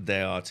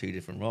there are two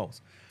different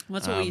roles. Well,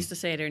 that's what we used to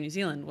say at Air New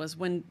Zealand, was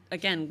when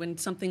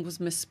something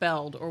was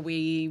misspelled, or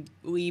we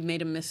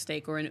made a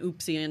mistake or an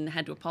oopsie and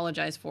had to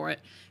apologize for it,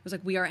 it was like,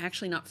 we are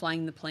actually not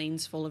flying the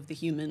planes full of the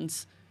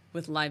humans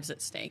with lives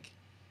at stake.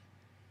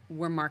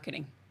 We're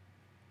marketing.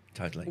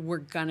 Totally. We're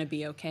going to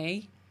be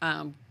okay.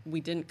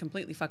 We didn't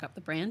completely fuck up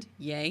the brand.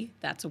 Yay,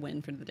 that's a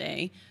win for the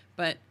day.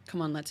 But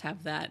come on, let's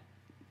have that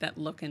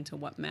look into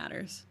what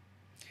matters.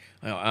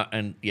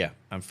 And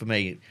for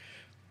me,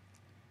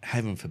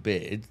 heaven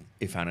forbid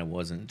if Anna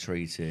wasn't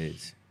treated,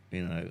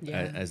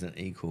 as an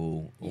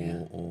equal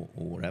or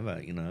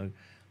whatever,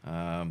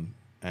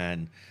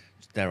 and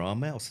there are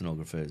male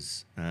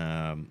sonographers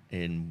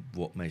in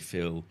what may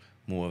feel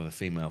more of a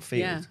female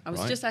field. Yeah, I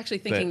was just actually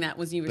thinking that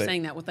was you were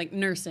saying that with like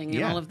nursing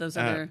and all of those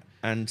other.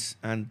 And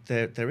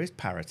there is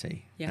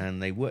parity,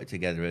 and they work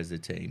together as a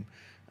team,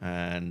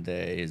 and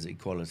there is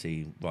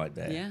equality right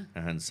there. Yeah.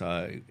 And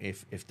so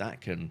if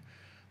that can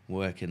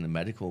work in the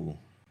medical,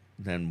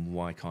 then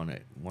why can't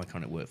it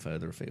work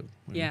further afield?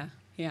 Yeah.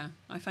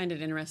 I find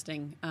it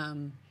interesting.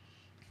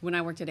 When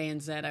I worked at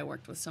ANZ, I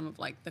worked with some of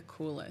like the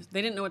coolest.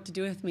 They didn't know what to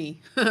do with me.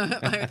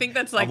 I think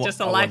that's like just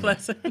a life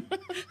lesson.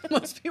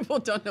 Most people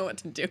don't know what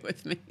to do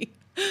with me.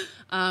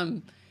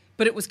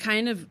 But it was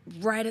kind of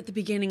right at the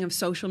beginning of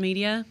social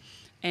media.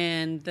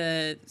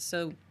 And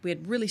so we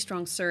had really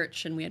strong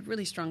search and we had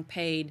really strong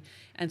paid.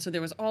 And so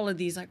there was all of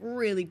these like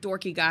really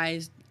dorky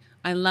guys.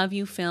 I love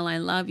you, Phil. I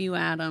love you,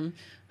 Adam.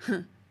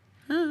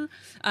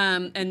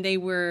 And they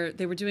were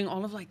doing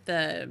all of like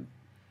the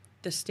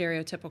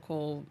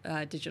stereotypical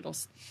digital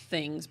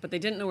things, but they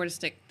didn't know where to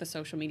stick the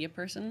social media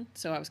person.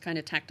 So I was kind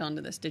of tacked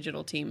onto this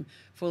digital team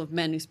full of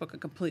men who spoke a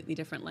completely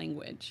different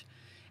language.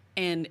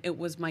 And it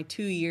was my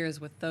 2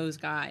 years with those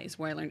guys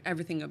where I learned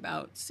everything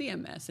about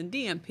CMS and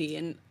DMP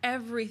and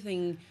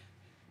everything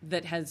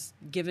that has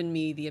given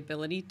me the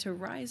ability to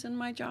rise in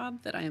my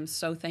job that I am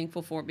so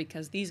thankful for,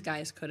 because these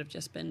guys could have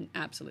just been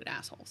absolute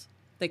assholes.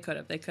 They could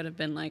have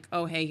been like,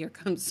 oh, hey, here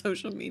comes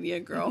social media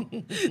girl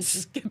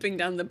skipping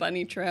down the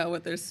bunny trail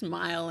with her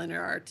smile and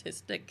her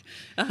artistic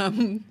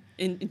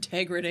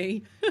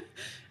integrity.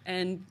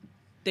 And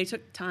they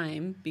took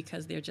time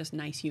because they're just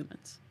nice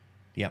humans.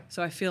 Yeah.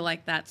 So I feel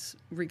like that's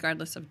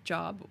regardless of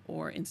job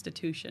or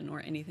institution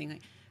or anything,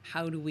 like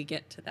how do we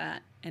get to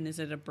that? And is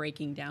it a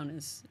breaking down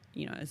as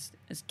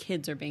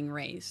kids are being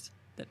raised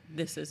that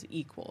this is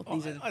equal?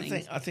 These are the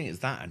things. I think it's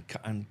that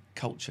and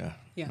culture.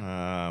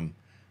 Yeah.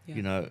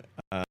 You know,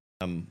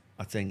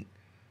 I think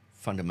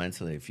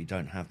fundamentally, if you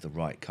don't have the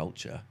right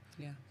culture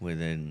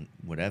within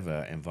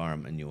whatever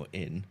environment you're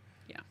in,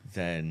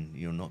 then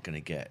you're not going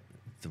to get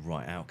the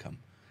right outcome.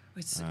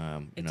 It's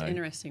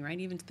interesting, right?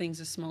 Even things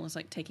as small as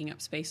like taking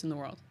up space in the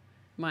world.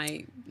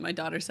 My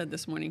daughter said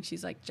this morning,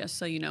 she's like, just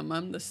so you know,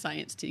 Mom, the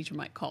science teacher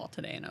might call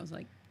today. And I was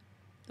like,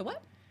 the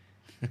what?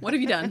 What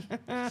have you done?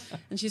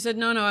 And she said,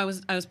 no, I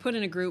was put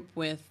in a group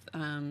with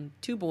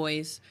 2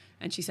 boys.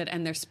 And she said,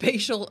 and their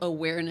spatial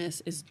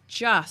awareness is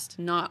just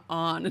not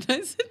on. And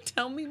I said,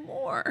 tell me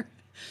more.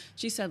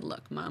 She said,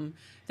 look, Mom,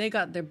 they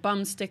got their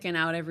bums sticking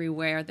out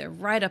everywhere. They're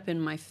right up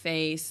in my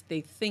face.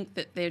 They think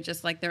that they're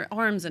just like their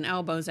arms and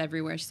elbows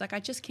everywhere. She's like, I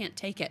just can't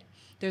take it.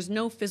 There's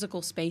no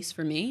physical space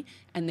for me.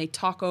 And they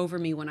talk over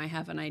me when I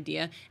have an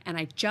idea. And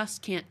I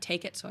just can't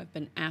take it. So I've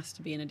been asked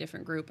to be in a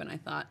different group. And I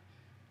thought,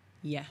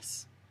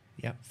 yes.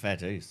 Yeah, fair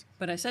dues.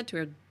 But I said to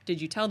her,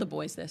 did you tell the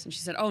boys this? And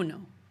she said, oh,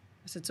 no.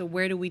 I said, so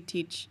where do we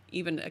teach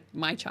even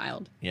my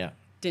child? Yeah.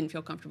 Didn't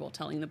feel comfortable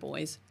telling the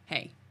boys,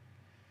 hey,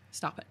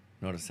 stop it.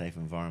 Not a safe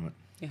environment.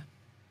 Yeah.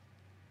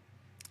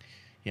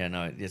 Yeah,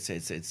 no, it's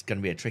going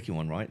to be a tricky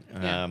one, right?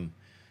 Yeah.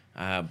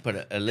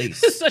 But at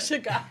least... Such a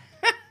guy.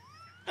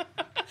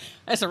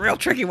 That's a real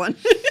tricky one.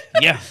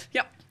 Yeah.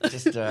 Yep. I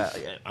just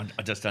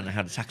don't know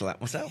how to tackle that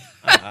myself.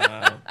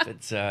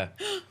 But at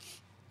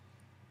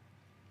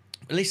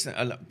least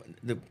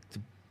the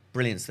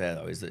brilliance there,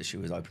 though, is that she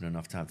was open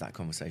enough to have that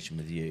conversation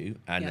with you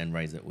and then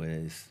raise it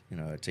with,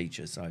 a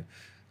teacher. So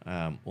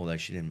although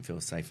she didn't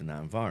feel safe in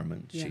that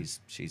environment,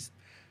 she's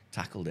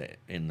tackled it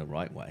in the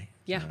right way.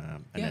 Yeah.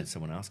 And then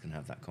someone else can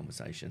have that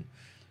conversation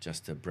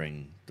just to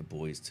bring the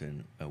boys to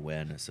an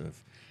awareness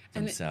of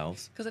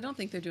themselves. Because I don't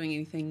think they're doing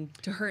anything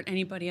to hurt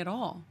anybody at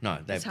all. No,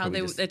 that's how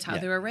they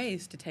were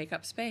raised, to take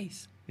up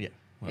space. Yeah.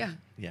 Well,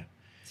 yeah.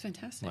 It's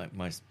fantastic.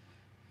 Most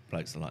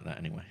blokes are like that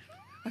anyway.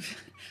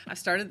 I've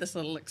started this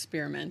little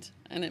experiment,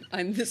 and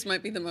this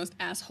might be the most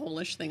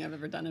asshole-ish thing I've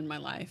ever done in my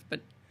life, but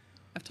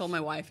I've told my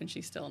wife, and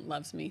she still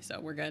loves me,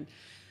 so we're good.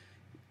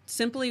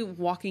 Simply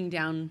walking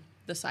down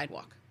the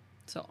sidewalk.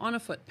 So on a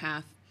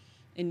footpath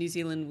in New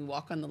Zealand, we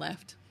walk on the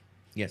left.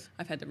 Yes.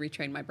 I've had to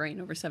retrain my brain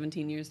over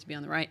 17 years to be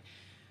on the right.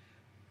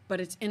 But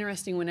it's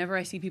interesting, whenever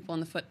I see people on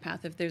the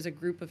footpath, if there's a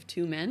group of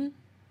 2 men,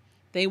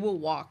 they will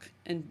walk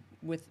and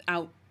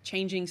without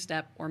changing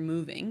step or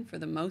moving for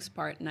the most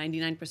part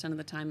 99% of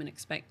the time and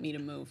expect me to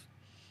move.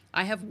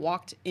 I have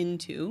walked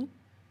into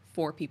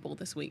 4 people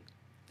this week.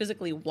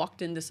 Physically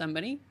walked into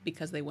somebody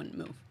because they wouldn't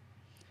move.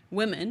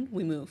 Women,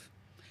 we move.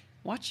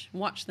 Watch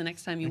the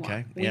next time you walk.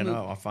 Okay. Yeah,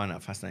 no, I find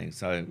that fascinating.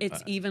 So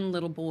it's even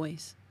little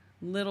boys.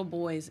 Little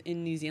boys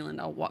in New Zealand,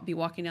 I'll be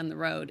walking down the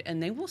road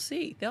and they'll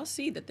see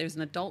that there's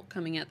an adult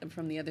coming at them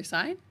from the other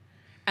side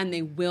and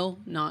they will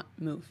not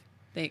move.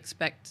 They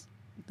expect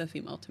the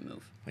female to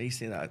move. Well, you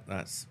see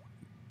that's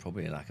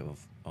probably a lack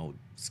of old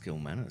skill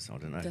manners. I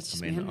don't know. That's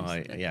just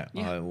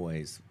I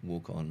always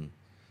walk on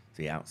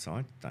the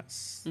outside.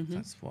 That's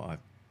what I've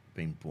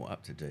been brought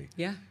up to do.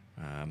 Yeah.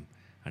 And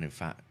in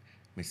fact,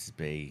 Mrs.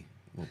 B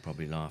will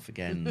probably laugh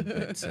again,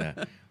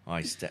 but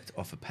I stepped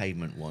off a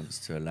pavement once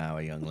to allow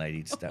a young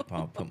lady to step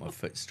on, put my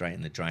foot straight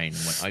in the drain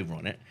and went over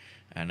on it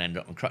and ended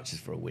up on crutches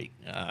for a week.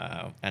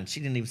 And she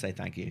didn't even say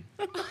thank you.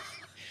 But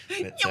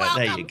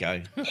there you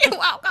go. You're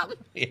welcome.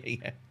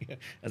 yeah.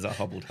 As I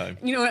hobbled home.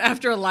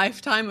 After a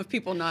lifetime of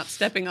people not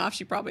stepping off,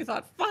 she probably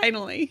thought,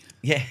 finally.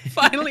 Yeah.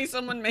 Finally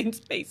someone made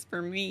space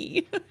for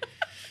me.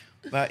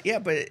 But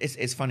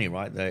it's funny,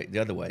 right? The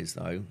other ways,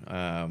 though,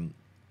 I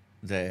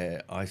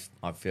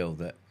feel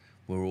that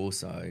we're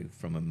also,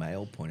 from a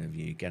male point of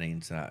view, getting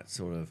into that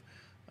sort of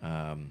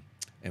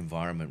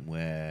environment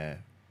where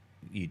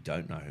you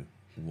don't know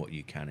what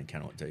you can and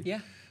cannot do.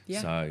 Yeah.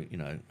 So,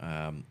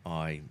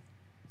 I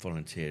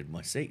volunteered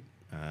my seat.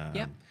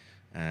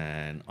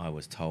 And I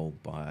was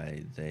told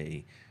by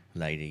the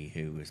lady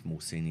who was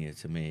more senior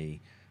to me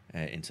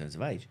in terms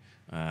of age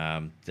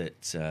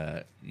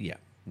that,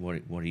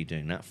 what are you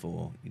doing that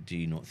for? Do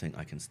you not think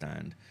I can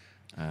stand?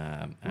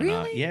 And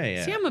Really?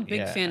 yeah. See, I'm a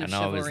big fan of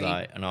chivalry.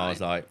 I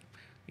was like,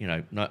 you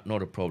know,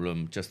 not a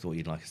problem. Just thought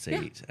you'd like a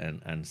seat,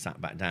 and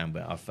sat back down.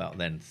 But I felt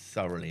then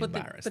thoroughly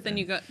embarrassed. But then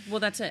you got, well,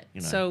 that's it.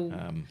 You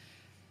know,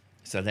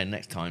 so then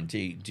next time, do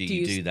you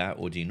do that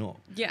or do you not?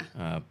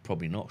 Yeah.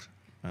 Probably not.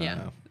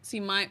 Yeah. See,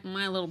 my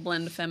little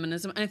blend of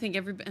feminism, I think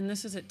and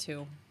this is it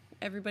too.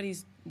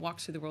 Everybody's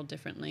walks through the world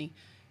differently.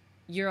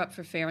 You're up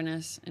for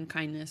fairness and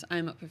kindness.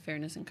 I'm up for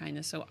fairness and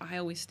kindness. So I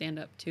always stand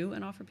up too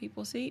and offer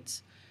people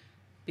seats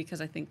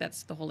because I think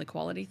that's the whole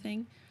equality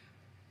thing.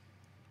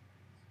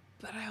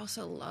 But I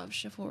also love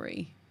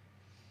chivalry.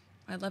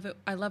 I love it.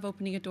 I love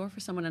opening a door for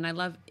someone, and I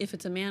love if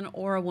it's a man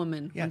or a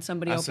woman when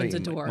somebody opens a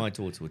door. My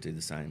daughter would do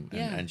the same,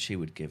 and she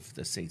would give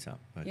the seat up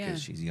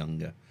because she's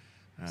younger.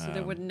 So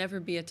there would never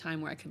be a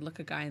time where I could look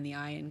a guy in the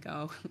eye and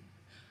go,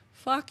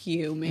 fuck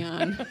you,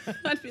 man.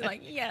 I'd be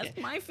like, yes,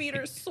 my feet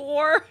are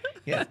sore.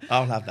 Yeah,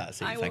 I'll have that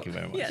seat. Thank you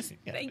very much. Yes,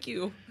 thank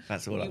you.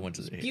 That's all I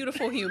wanted to hear.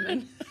 Beautiful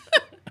human.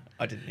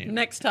 I didn't hear.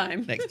 Next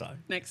time.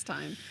 Next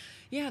time.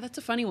 Yeah, that's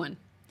a funny one.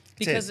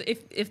 Because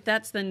if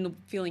that's then the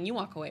feeling you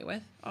walk away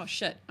with, oh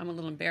shit, I'm a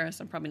little embarrassed.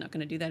 I'm probably not going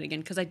to do that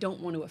again because I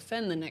don't want to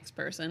offend the next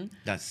person.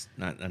 That's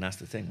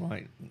the thing,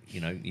 right?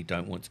 You know, you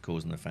don't want to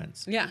cause an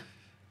offense. Yeah,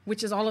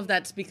 which is all of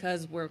that's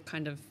because we're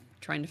kind of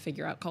trying to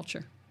figure out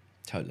culture.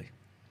 Totally.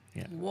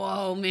 Yeah.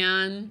 Whoa,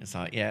 man. It's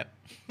like, yeah.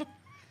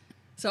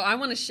 So I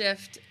want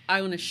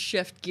to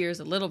shift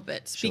gears a little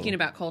bit. Speaking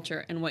about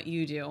culture and what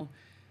you do,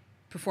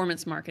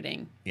 performance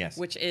marketing. Yes.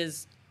 Which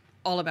is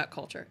all about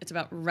culture. It's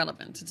about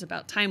relevance. It's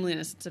about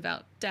timeliness. It's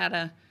about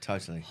data.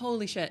 Totally.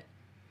 Holy shit.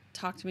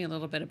 Talk to me a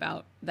little bit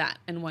about that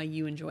and why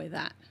you enjoy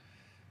that.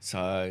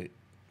 So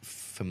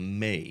for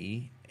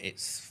me,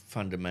 it's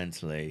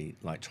fundamentally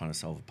like trying to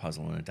solve a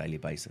puzzle on a daily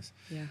basis.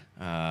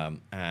 Yeah.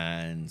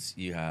 And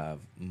you have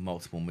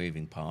multiple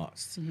moving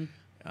parts.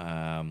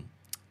 Mm-hmm.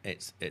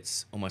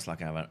 It's almost like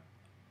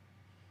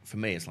for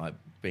me, it's like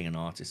being an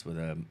artist with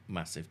a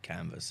massive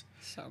canvas.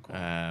 So cool.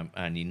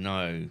 And you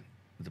know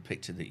the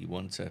picture that you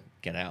want to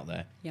get out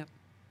there. Yep.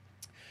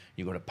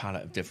 You've got a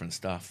palette of different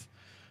stuff.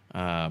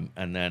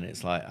 And then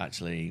it's like,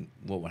 actually,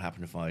 what would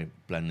happen if I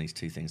blend these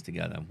two things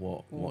together?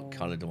 What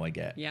color do I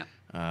get? Yeah.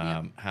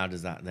 How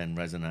does that then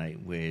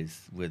resonate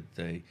with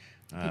the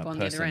people on person?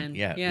 The other end.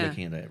 Yeah,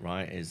 looking at it,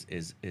 right?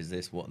 Is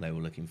this what they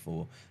were looking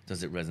for?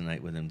 Does it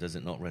resonate with them? Does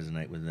it not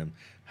resonate with them?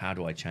 How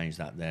do I change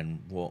that then?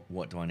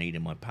 What do I need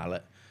in my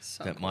palette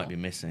that might be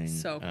missing?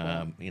 So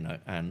cool. You know,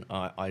 and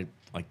I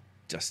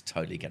just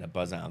totally get a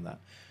buzz out of that.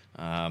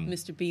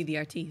 Mr. B, the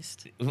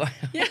artiste.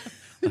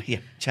 Yeah,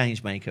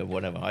 change maker,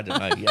 whatever. I don't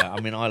know. Yeah, I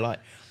mean,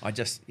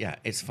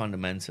 it's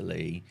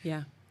fundamentally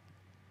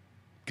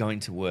going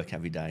to work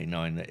every day,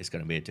 knowing that it's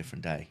going to be a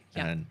different day,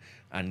 and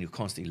you're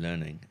constantly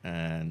learning.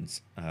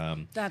 And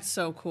that's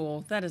so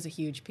cool. That is a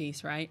huge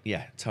piece, right?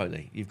 Yeah,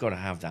 totally. You've got to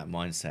have that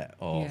mindset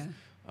of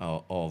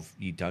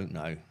you don't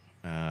know.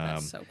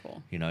 That's so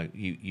cool. You know,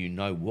 you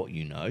know what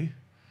you know,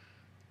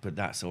 but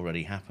that's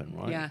already happened,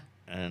 right? Yeah.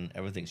 And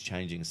everything's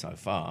changing so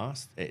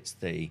fast. It's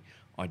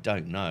I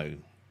don't know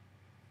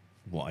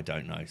what I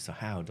don't know. So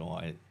how do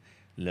I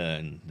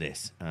learn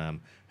this?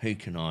 Who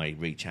can I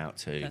reach out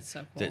to that's, so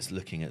cool. that's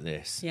looking at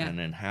this? Yeah. And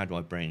then how do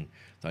I bring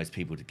those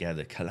people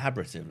together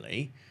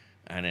collaboratively?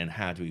 And then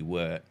how do we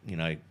work,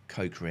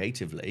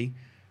 co-creatively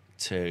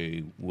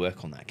to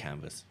work on that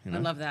canvas? I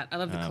love that. I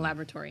love the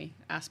collaboratory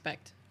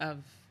aspect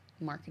of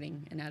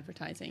marketing and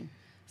advertising.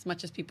 As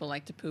much as people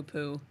like to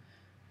poo-poo,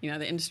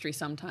 the industry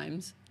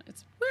sometimes,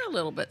 we're a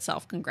little bit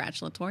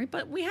self-congratulatory,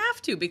 but we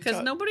have to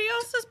because nobody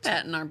else is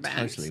patting our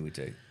backs. Totally, we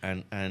do.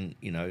 And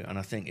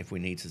I think if we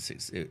need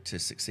to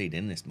succeed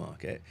in this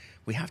market,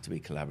 we have to be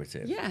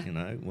collaborative.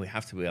 Yeah. We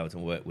have to be able to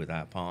work with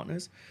our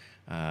partners.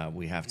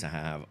 We have to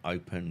have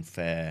open,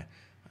 fair,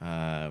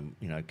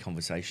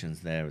 conversations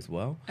there as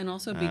well. And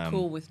also be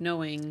cool with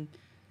knowing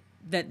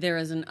that there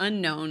is an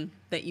unknown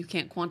that you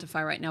can't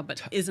quantify right now,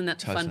 but isn't that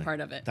the fun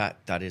part of it?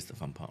 That is the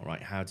fun part,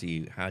 right? How do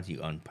you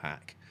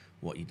unpack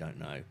what you don't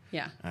know?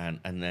 Yeah.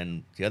 And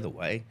then the other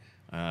way,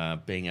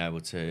 being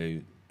able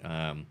to,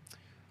 I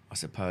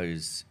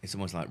suppose it's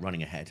almost like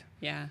running ahead.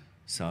 Yeah.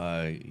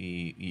 So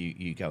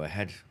you go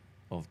ahead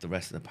of the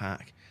rest of the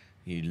pack.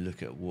 You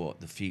look at what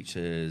the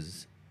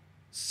future's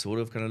sort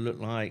of going to look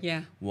like.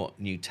 Yeah. What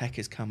new tech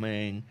is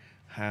coming.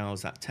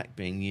 How's that tech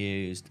being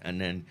used? And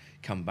then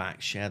come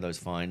back, share those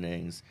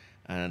findings,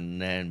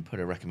 and then put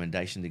a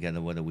recommendation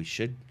together whether we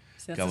should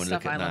go and look at that. That's the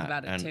stuff I love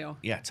about it too.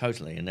 Yeah,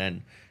 totally. And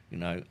then,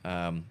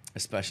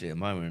 especially at the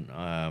moment,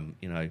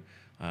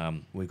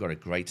 we've got a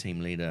great team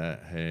leader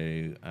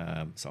who,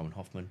 Simon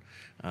Hoffman.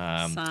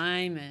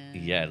 Simon.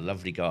 Yeah,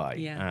 lovely guy.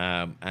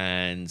 Yeah.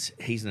 And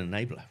he's an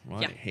enabler,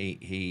 right? Yeah.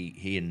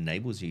 He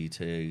enables you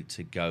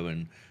to go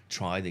and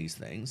try these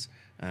things.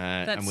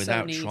 And So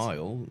without neat.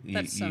 Trial,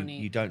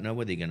 you don't know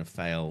whether you're going to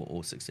fail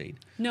or succeed.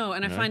 No,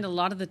 and I find a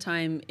lot of the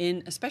time,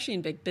 especially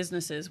in big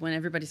businesses, when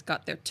everybody's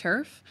got their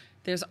turf,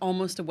 there's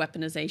almost a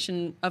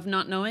weaponization of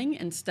not knowing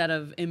instead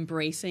of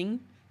embracing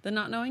the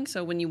not knowing.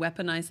 So when you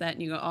weaponize that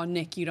and you go, oh,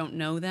 Nick, you don't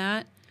know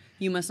that,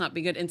 you must not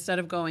be good. Instead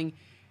of going,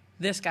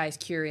 this guy's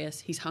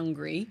curious, he's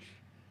hungry,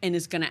 and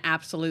is going to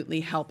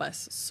absolutely help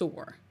us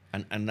soar.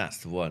 And that's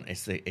the one.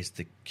 It's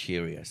the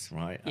curious,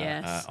 right?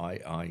 Yes.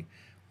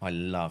 I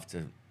love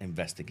to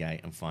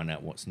investigate and find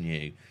out what's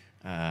new,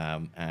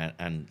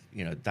 and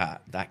you know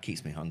that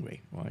keeps me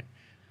hungry, right?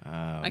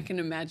 I can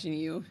imagine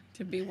you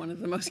to be one of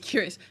the most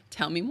curious.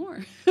 Tell me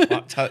more.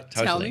 Totally.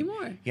 Tell me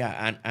more.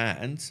 Yeah,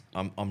 and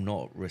I'm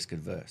not risk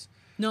adverse.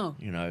 No.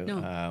 You know,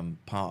 no.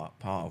 part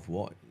of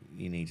what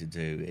you need to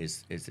do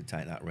is to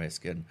take that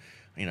risk, and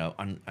you know,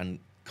 and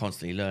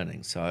constantly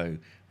learning. So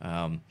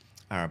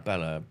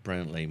Arabella,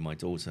 brilliantly, my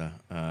daughter,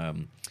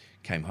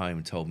 came home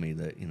and told me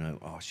that, you know,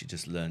 she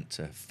just learnt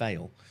to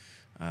fail.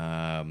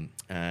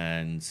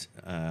 And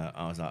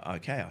I was like,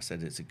 okay. I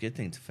said, it's a good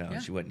thing to fail. Yeah.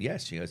 And she went,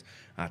 yes. She goes,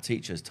 our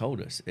teachers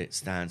told us it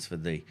stands for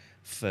the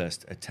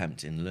first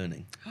attempt in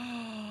learning.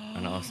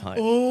 And I was like,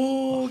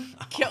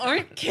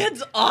 Aren't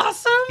kids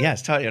awesome?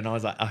 yes, totally. And I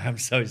was like, I am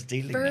so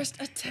stealing First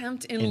that.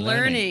 attempt in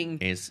learning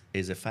is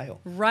a fail.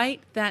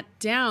 Write that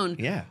down.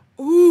 Yeah.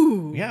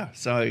 Ooh. Yeah.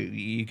 So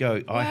you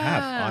go, I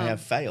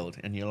have failed.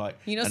 And you're like,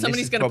 You know, and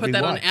somebody's going to put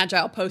that on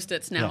Agile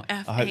Post-its now.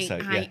 Yeah, I hope so,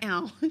 yeah.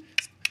 F-A-I-L.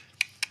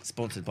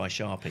 Sponsored by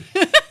Sharpie.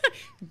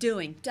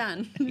 Doing.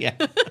 Done. Yeah.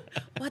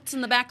 What's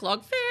in the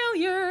backlog?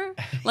 Failure.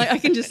 Like, I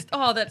can just,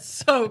 that's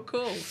so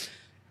cool.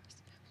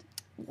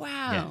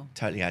 Wow. Yeah,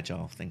 totally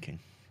agile thinking.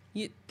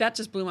 That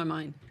just blew my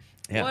mind.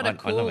 Yeah, What I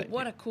a love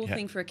it. cool Yeah.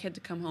 thing for a kid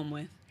to come home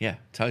with. Yeah,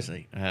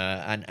 totally.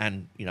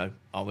 And you know,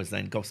 I was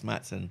then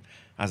gobsmacked, and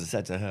as I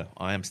said to her,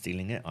 I am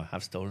stealing it. I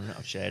have stolen it.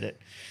 I've shared it.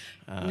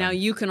 Now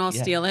you can all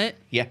steal it.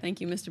 Yeah.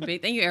 Thank you, Mr. B.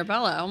 Thank you,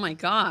 Arabella. Oh my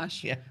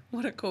gosh. Yeah.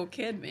 What a cool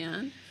kid,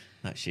 man.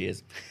 That she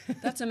is.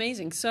 That's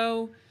amazing.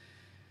 So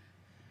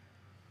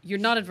you're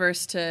not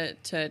adverse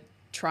to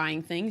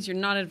trying things. You're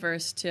not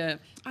adverse to,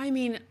 I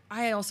mean,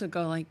 I also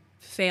go like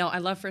fail. I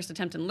love first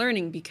attempt in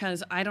learning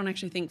because I don't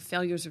actually think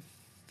failures are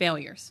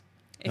failures.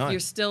 If No. you're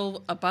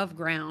still above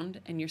ground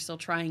and you're still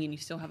trying and you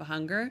still have a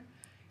hunger,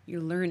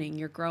 you're learning,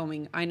 you're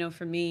growing. I know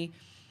for me,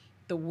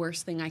 the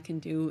worst thing I can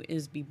do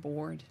is be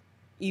bored.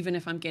 Even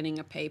if I'm getting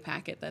a pay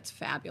packet that's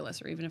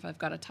fabulous, or even if I've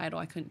got a title,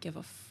 I couldn't give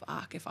a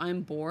fuck. If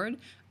I'm bored,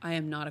 I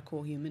am not a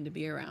cool human to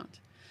be around.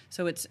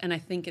 So and I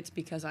think it's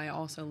because I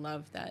also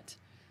love that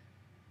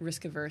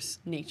risk-averse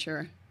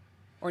nature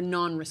or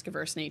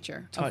non-risk-averse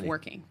nature of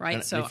working, right?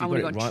 And so if I you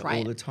want got to it go right try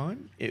all it. the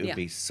time, it would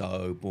be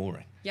so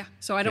boring. Yeah.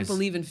 So I don't 'Cause-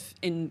 believe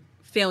in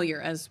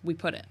failure as we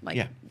put it. Like,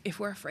 Yeah. if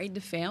we're afraid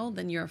to fail,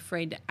 then you're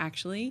afraid to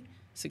actually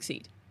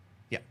succeed.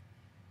 Yeah.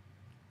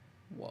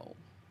 Whoa.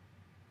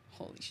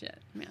 Holy shit,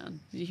 man.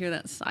 Did you hear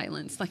that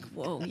silence? Like,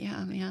 whoa,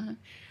 yeah, man.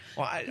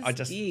 Well, I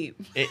just deep.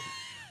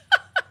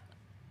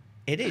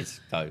 it is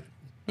though.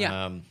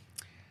 Yeah.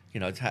 You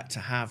know, to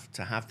have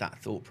that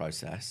thought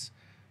process.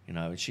 You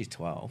know, and she's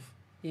 12.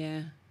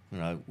 Yeah. You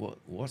know,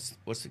 what's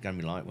it going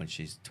to be like when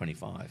she's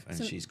 25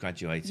 and she's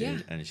graduated Yeah.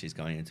 and she's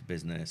going into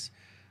business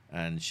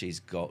and she's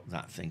got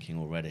that thinking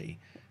already.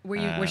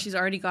 Where she's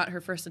already got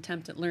her first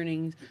attempt at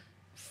learning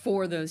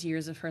for those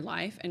years of her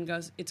life and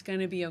goes, it's going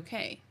to be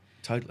okay.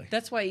 Totally.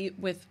 That's why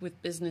with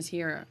business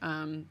here,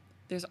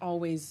 there's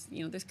always,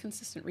 there's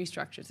consistent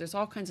restructures. There's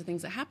all kinds of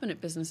things that happen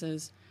at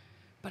businesses,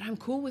 but I'm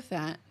cool with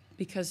that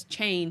because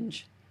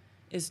change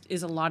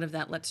is a lot of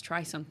that. Let's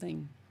try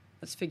something.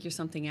 Let's figure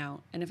something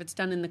out. And if it's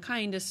done in the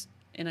kindest,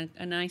 in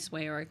a nice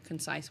way or a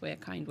concise way, a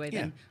kind way,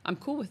 then I'm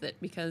cool with it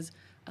because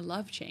I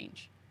love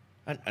change.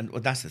 And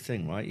well, that's the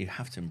thing, right? You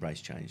have to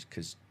embrace change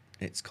because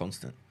it's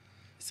constant.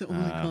 It's the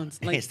only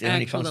constant. Like, it's the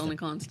only constant. The only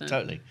constant.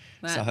 Totally.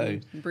 That So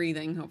and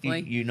breathing,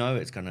 hopefully. you know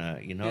it's gonna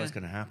it's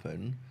gonna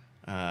happen,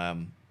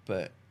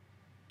 but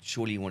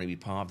surely you want to be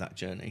part of that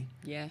journey.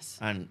 Yes.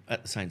 And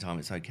at the same time,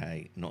 it's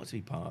okay not to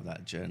be part of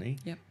that journey.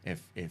 Yep.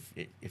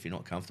 If you're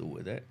not comfortable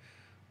with it,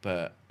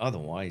 but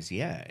otherwise,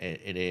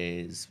 it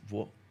is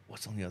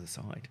what's on the other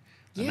side.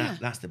 And Yeah.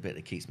 that's the bit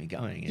that keeps me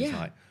going. It's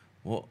like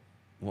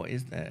what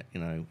is there?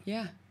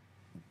 Yeah.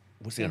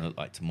 What's it going to look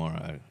like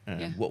tomorrow?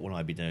 And what will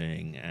I be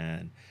doing?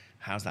 And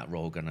how's that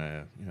role going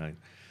to,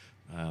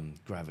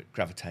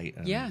 gravitate?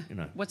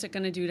 And, What's it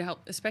going to do to help,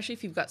 especially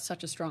if you've got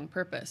such a strong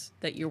purpose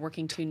that you're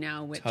working to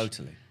now,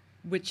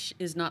 which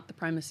is not the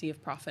primacy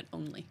of profit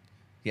only.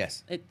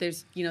 Yes.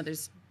 There's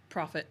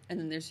profit, and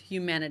then there's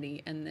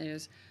humanity, and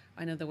there's,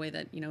 I know the way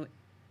that,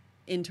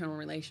 internal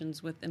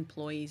relations with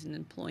employees and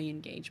employee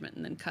engagement,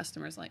 and then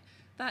customers, like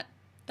that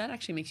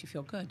actually makes you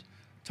feel good.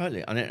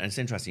 Totally. And it's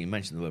interesting, you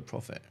mentioned the word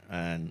profit,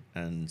 and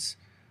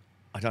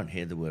I don't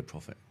hear the word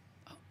profit.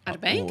 At a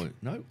bank?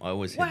 No, I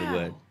always hear the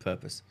word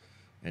purpose.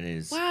 It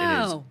is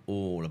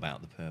all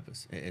about the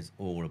purpose. It is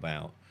all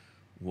about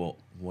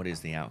what is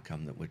the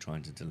outcome that we're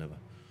trying to deliver.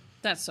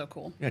 That's so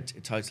cool. Yeah,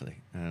 totally.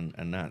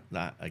 And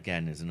that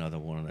again is another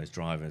one of those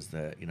drivers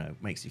that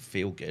makes you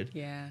feel good.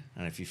 Yeah.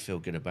 And if you feel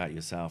good about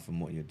yourself and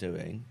what you're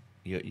doing,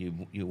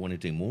 you want to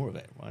do more of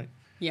it, right?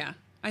 Yeah,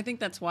 I think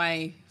that's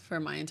why for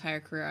my entire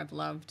career I've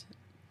loved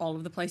all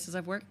of the places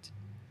I've worked.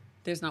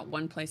 There's not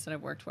one place that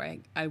I've worked where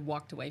I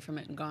walked away from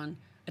it and gone,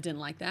 I didn't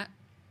like that.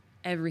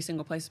 Every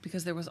single place,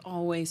 because there was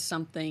always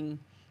something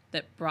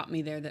that brought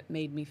me there that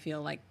made me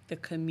feel like the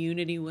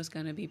community was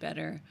going to be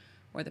better,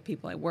 or the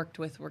people I worked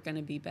with were going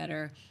to be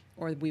better,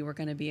 or we were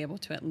going to be able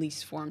to at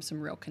least form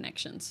some real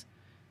connections.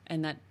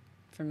 And that,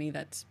 for me,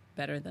 that's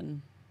better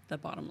than the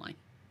bottom line.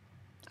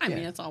 I mean,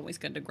 it's always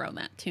good to grow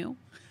that too.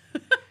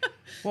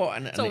 Well,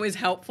 it's always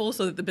helpful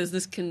so that the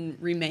business can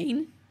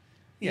remain.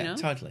 Yeah, you know?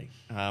 totally.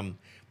 But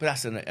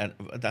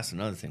that's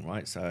another thing,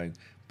 right? So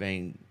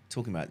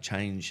talking about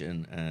change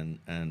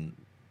and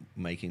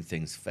making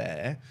things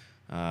fair,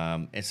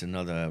 it's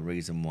another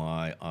reason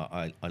why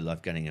I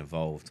love getting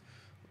involved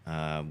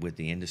with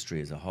the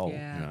industry as a whole.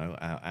 Yeah. You know,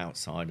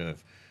 outside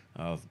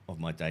of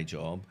my day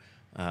job,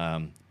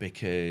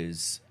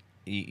 because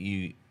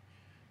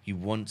you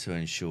want to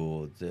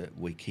ensure that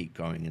we keep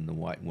going in the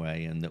right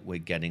way and that we're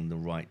getting the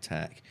right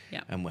tech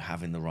and we're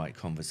having the right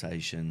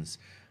conversations.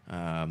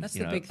 That's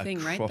the big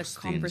thing, right? The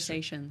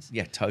conversations.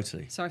 Yeah,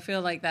 totally. So I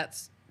feel like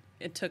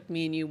it took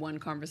me and you one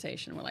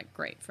conversation. We're like,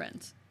 great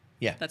friends.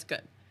 Yeah. That's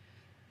good.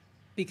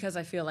 Because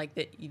I feel like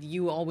that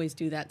you always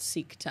do that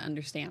seek to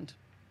understand.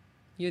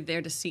 You're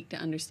there to seek to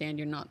understand.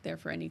 You're not there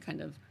for any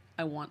kind of,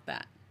 I want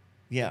that.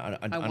 Yeah.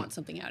 I want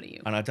something out of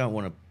you. And I don't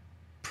want to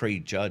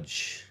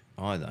prejudge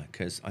either,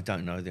 because I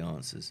don't know the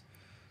answers.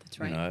 That's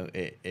right. You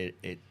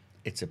know,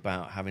 it's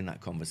about having that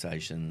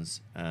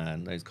conversations,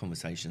 and those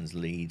conversations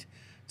lead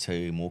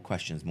to more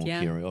questions, more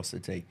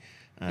curiosity,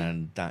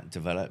 and that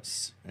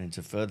develops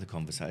into further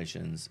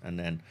conversations, and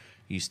then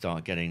you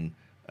start getting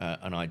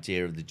an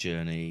idea of the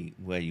journey,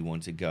 where you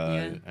want to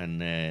go, and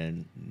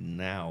then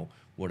now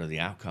what are the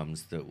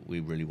outcomes that we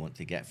really want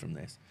to get from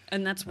this.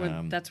 And that's where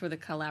the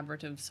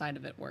collaborative side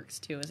of it works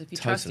too, is if you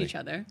trust each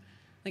other.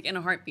 Like in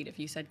a heartbeat, if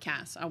you said,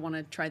 Cass, I want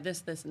to try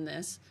this, this, and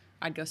this,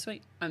 I'd go,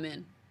 sweet, I'm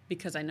in,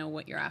 because I know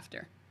what you're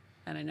after.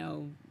 And I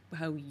know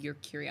how your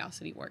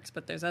curiosity works.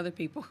 But there's other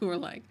people who are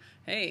like,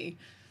 hey,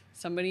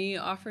 somebody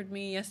offered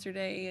me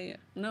yesterday,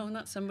 no,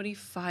 not somebody,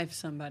 5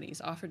 somebodies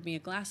offered me a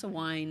glass of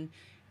wine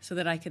so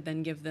that I could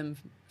then give them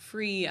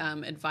free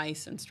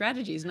advice and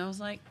strategies. And I was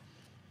like,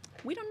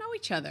 we don't know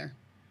each other.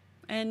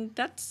 And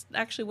that's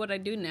actually what I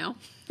do now.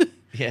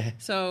 Yeah.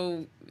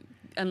 So...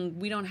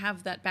 and we don't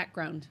have that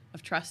background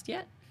of trust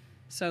yet.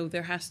 So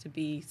there has to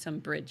be some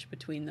bridge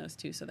between those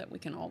two so that we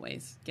can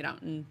always get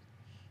out and,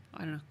 I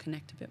don't know,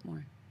 connect a bit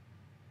more.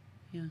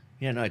 Yeah.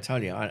 Yeah, no,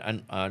 totally.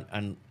 And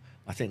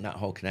I think that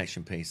whole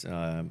connection piece,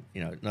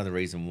 another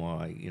reason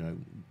why,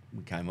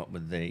 we came up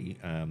with the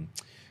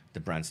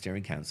brand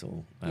steering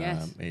council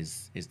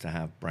is to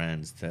have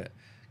brands that,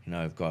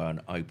 have got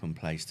an open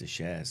place to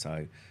share.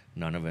 So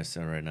none of us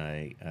are in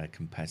a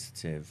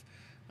competitive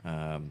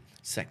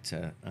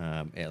sector.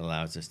 It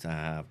allows us to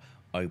have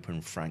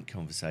open, frank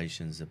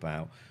conversations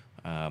about,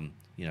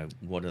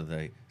 what are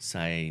the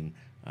same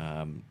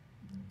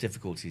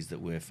difficulties that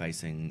we're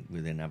facing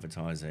within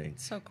advertising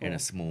in a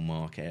small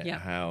market. Yeah.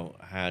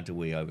 How do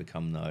we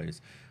overcome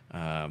those?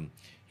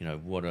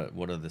 What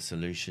are the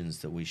solutions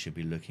that we should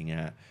be looking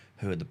at?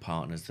 Who are the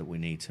partners that we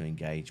need to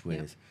engage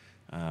with?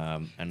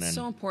 And then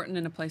so important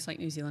in a place like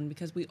New Zealand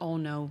because we all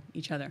know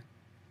each other.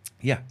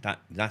 Yeah,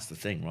 that's the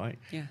thing, right?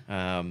 Yeah.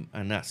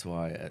 And that's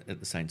why, at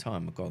the same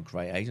time, I've got a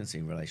great agency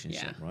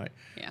relationship, right?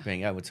 Yeah.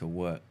 Being able to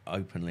work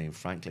openly and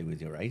frankly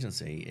with your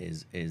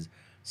agency is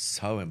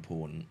so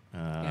important,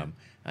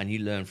 and you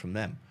learn from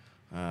them.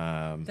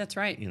 That's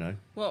right.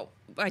 Well,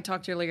 I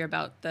talked earlier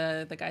about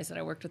the guys that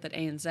I worked with at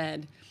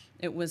ANZ.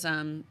 It was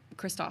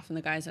Christoph and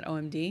the guys at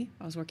OMD.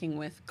 I was working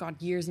with,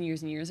 years and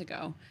years and years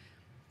ago,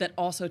 that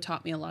also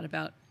taught me a lot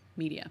about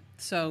media.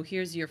 So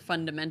here's your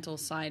fundamental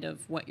side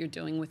of what you're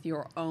doing with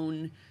your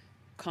own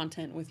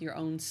content, with your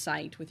own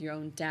site, with your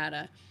own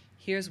data.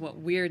 Here's what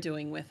we're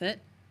doing with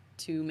it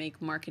to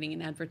make marketing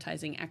and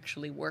advertising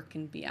actually work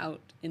and be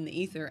out in the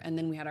ether. And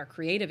then we had our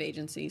creative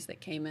agencies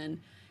that came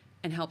in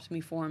and helped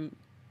me form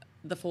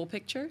the full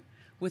picture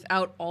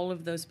without all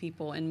of those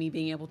people and me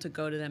being able to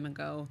go to them and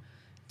go,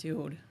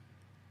 dude,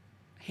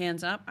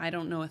 hands up, I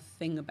don't know a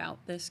thing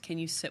about this. Can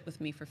you sit with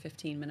me for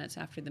 15 minutes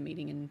after the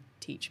meeting and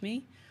teach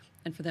me?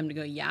 And for them to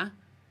go, yeah,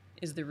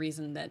 is the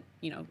reason that,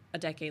 a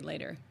decade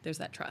later, there's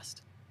that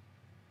trust.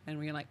 And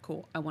we're like,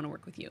 cool, I want to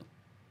work with you.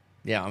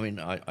 Yeah, I mean,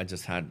 I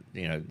just had,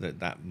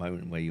 that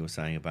moment where you were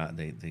saying about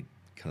the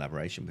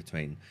collaboration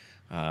between,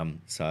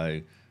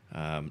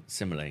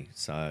 similarly,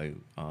 so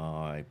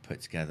I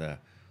put together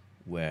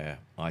where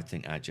I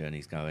think our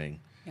journey's going,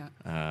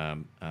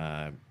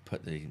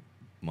 put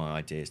my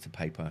ideas to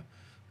paper.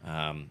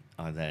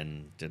 I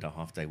then did a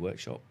half-day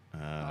workshop.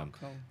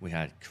 Cool. We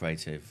had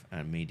creative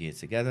and media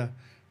together.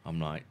 I'm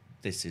like,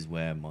 this is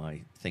where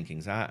my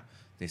thinking's at.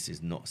 This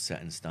is not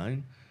set in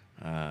stone.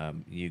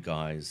 You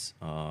guys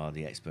are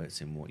the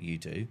experts in what you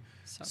do.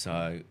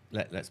 So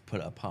let's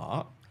put it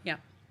apart. Yeah.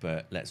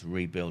 But let's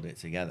rebuild it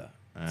together.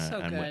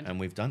 And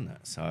we've done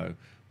that. So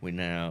we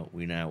now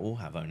all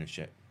have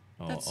ownership.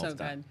 That's so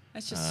good.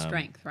 That's just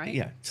strength, right?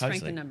 Yeah, totally.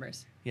 Strength in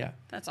numbers. Yeah.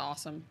 That's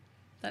awesome.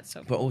 That's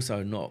so cool. But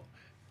also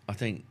I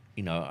think,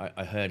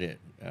 I heard it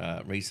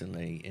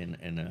recently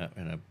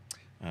in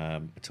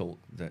a talk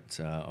that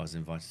I was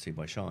invited to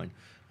by Shine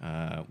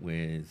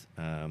with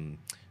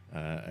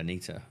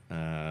Anita,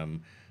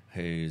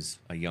 who's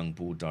a young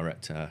board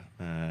director,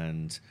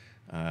 and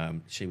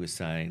she was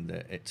saying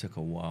that it took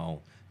a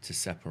while to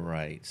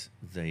separate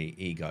the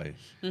ego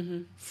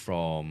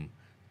from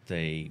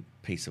the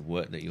piece of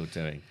work that you're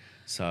doing.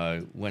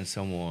 So when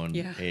someone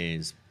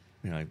is,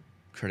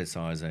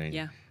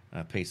 criticizing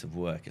a piece of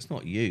work, it's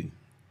not you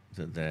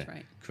that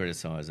they're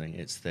criticizing,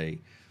 it's the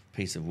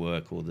piece of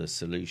work or the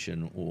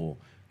solution or,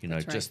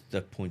 just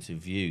the point of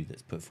view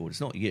that's put forward.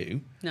 It's not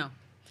you. No.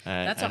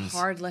 That's a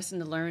hard lesson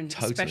to learn,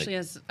 especially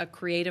as a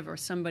creative or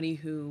somebody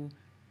who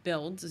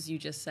builds, as you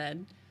just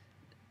said,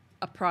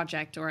 a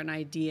project or an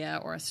idea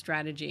or a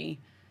strategy.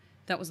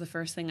 That was the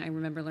first thing I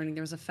remember learning.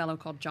 There was a fellow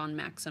called John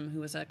Maxim who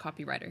was a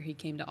copywriter. He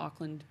came to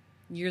Auckland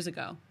years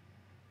ago.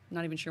 I'm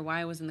not even sure why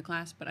I was in the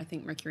class, but I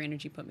think Mercury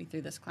Energy put me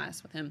through this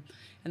class with him.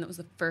 And that was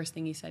the first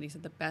thing he said. He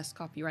said the best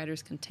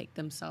copywriters can take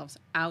themselves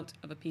out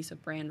of a piece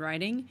of brand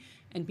writing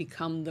and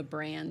become the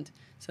brand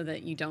so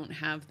that you don't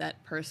have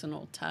that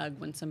personal tug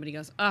when somebody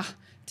goes,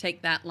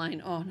 take that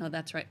line. Oh, no,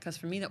 that's right. Because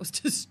for me, that was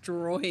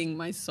destroying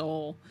my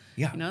soul.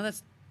 Yeah.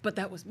 But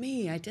that was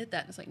me. I did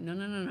that. It's like,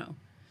 no.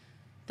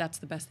 That's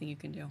the best thing you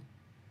can do.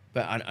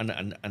 But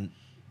and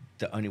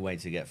the only way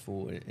to get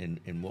forward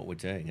in what we're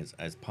doing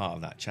as part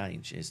of that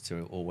change is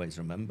to always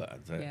remember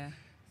that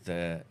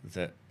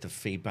the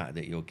feedback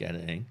that you're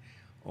getting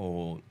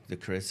or the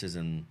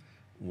criticism,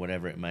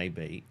 whatever it may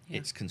be,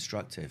 it's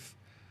constructive,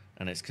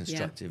 and it's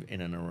constructive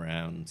in and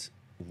around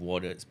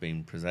what it's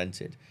been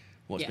presented.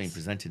 What's being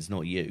presented is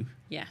not you.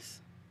 Yes.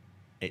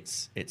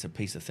 It's a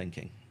piece of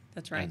thinking.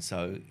 That's right. And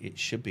so it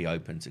should be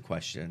open to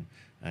question,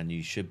 and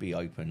you should be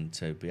open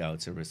to be able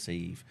to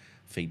receive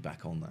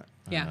feedback on that.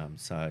 Yeah.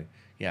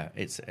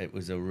 It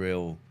was a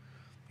real,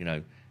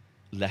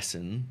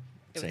 lesson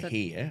to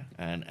hear,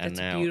 and it's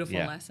now a beautiful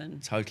lesson.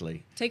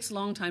 Totally. It takes a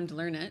long time to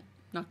learn it.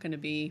 Not going to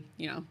be,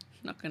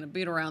 not going to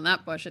beat around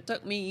that bush. It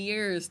took me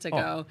years to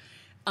go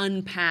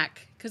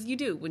unpack, because you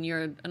do when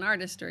you're an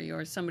artist or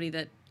you're somebody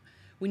that,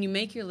 when you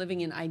make your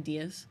living in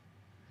ideas,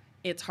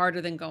 it's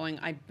harder than going,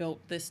 I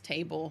built this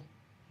table.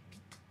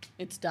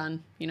 It's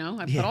done,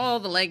 I put all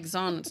the legs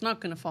on. It's not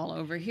going to fall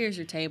over. Here's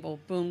your table.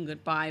 Boom,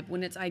 goodbye.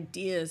 When it's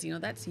ideas,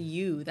 that's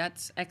you.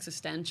 That's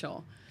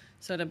existential.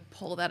 So to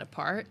pull that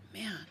apart,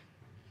 man.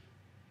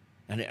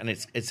 And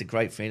it's a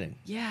great feeling.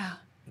 Yeah.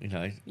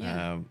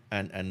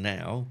 And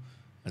now,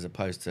 as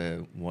opposed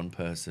to one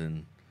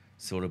person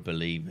sort of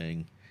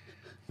believing,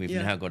 we've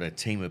now got a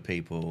team of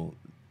people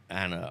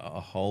and a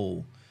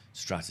whole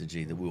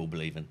strategy that we all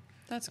believe in.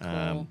 That's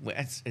cool.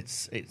 It's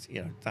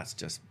that's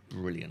just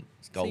brilliant.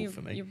 It's gold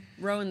for me. You're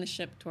rowing the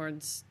ship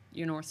towards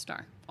your North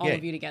Star, all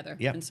of you together,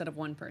 instead of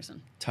one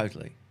person.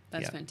 Totally.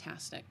 That's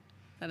fantastic.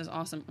 That is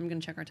awesome. I'm going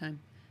to check our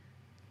time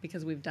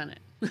because we've done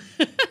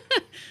it.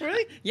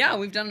 Really? Yeah,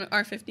 we've done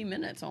our 50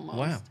 minutes almost.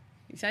 Wow.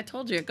 See, I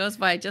told you, it goes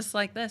by just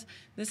like this.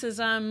 This is,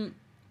 for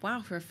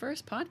a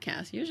first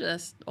podcast, you're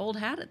just old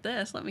hat at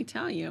this, let me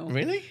tell you.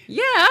 Really?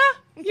 Yeah.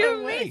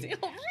 You're amazing.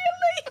 Oh, really?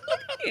 Look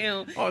at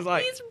you. I was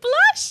like... He's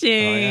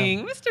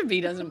blushing. Mr. B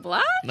doesn't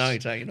blush. No, you're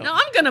taking off. No,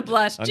 I'm going to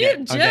blush. I'm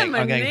getting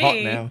hot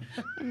now.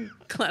 I'm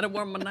glad I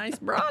wore my nice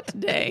bra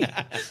today.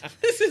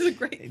 This is a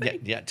great thing.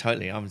 Yeah,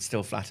 totally. I'm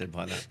still flattered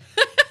by that.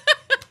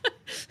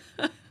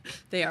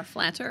 They are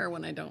flatter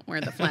when I don't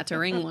wear the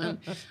flattering one.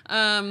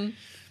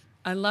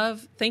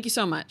 Thank you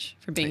so much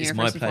for being here,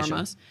 first and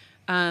foremost.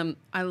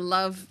 I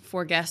love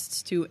for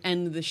guests to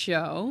end the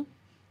show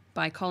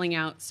by calling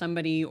out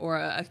somebody or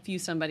a few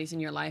somebodies in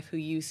your life who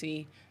you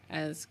see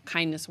as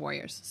kindness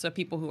warriors. So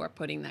people who are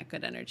putting that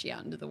good energy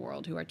out into the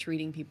world, who are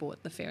treating people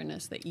with the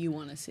fairness that you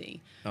want to see.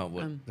 Oh,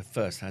 well, the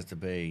first has to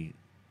be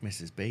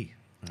Mrs. B.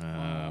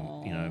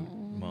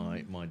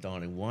 My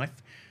darling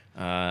wife.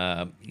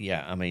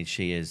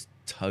 She is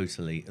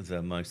totally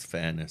the most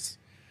fairness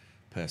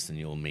person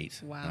you'll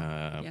meet.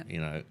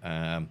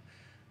 Wow.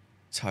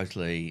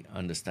 Totally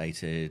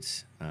understated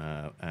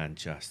and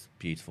just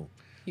beautiful.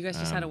 You guys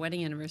just had a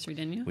wedding anniversary,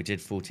 didn't you? We did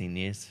 14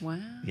 years. Wow.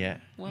 Yeah.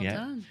 Well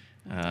done.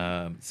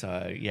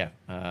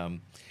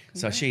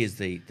 So she is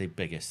the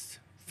biggest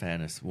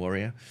fairness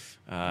warrior.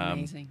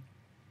 Amazing.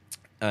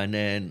 And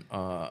then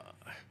I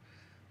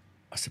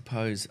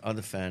suppose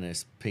other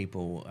fairness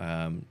people,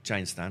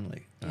 Jane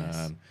Stanley.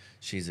 Yes.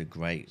 She's a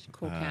great...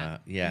 Cool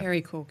cat.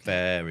 Very cool cat.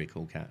 Very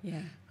cool cat.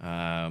 Yeah.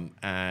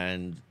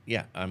 And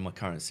my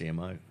current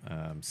CMO,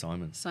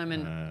 Simon.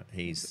 Simon.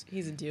 He's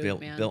a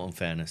dude, man. Built on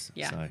fairness.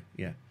 Yeah. So,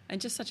 yeah. And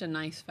just such a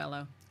nice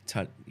fellow.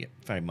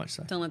 Very much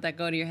so. Don't let that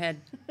go to your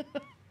head.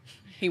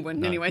 He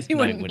wouldn't, anyways. He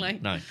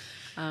wouldn't. No.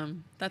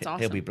 That's awesome.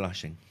 He'll be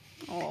blushing.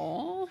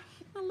 Oh,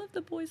 I love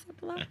the boys that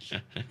blush.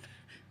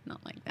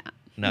 Not like that.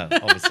 No,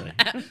 obviously.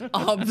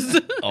 Obs.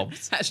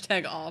 Obs.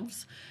 Hashtag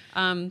obs.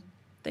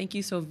 Thank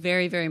you so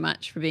very, very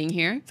much for being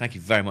here. Thank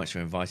you very much for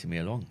inviting me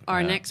along.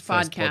 Our next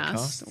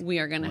podcast, we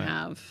are going to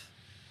have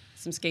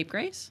some Scape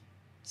Grace,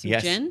 some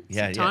gin,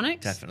 some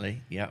tonics.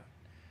 Definitely. Yeah.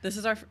 Is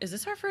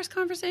this our first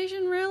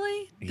conversation,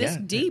 really? This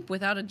deep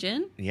without a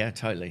gin? Yeah,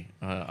 totally.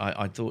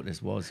 I thought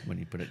this was when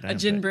you put it down. A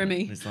gin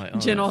brimmy. It's like,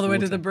 gin all the way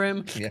to water. the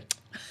brim. Yeah.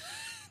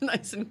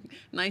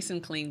 nice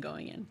and clean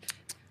going in.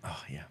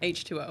 Oh, yeah.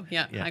 H2O.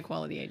 Yeah. High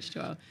quality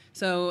H2O.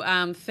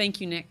 So thank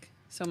you, Nick,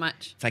 so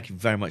much. Thank you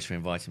very much for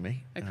inviting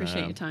me. I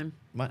appreciate your time.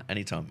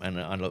 Anytime. And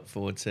I look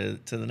forward to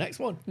the next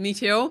one. Me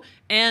too.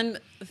 And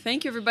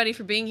thank you, everybody,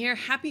 for being here.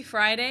 Happy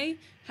Friday.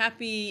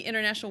 Happy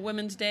International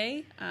Women's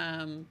Day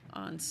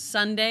on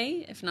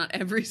Sunday, if not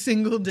every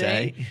single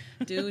day.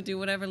 Do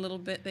whatever little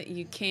bit that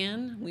you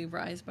can. We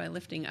rise by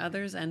lifting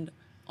others and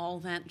all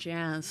that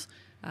jazz.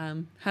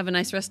 Have a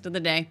nice rest of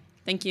the day.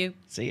 Thank you.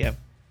 See ya.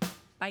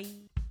 Bye.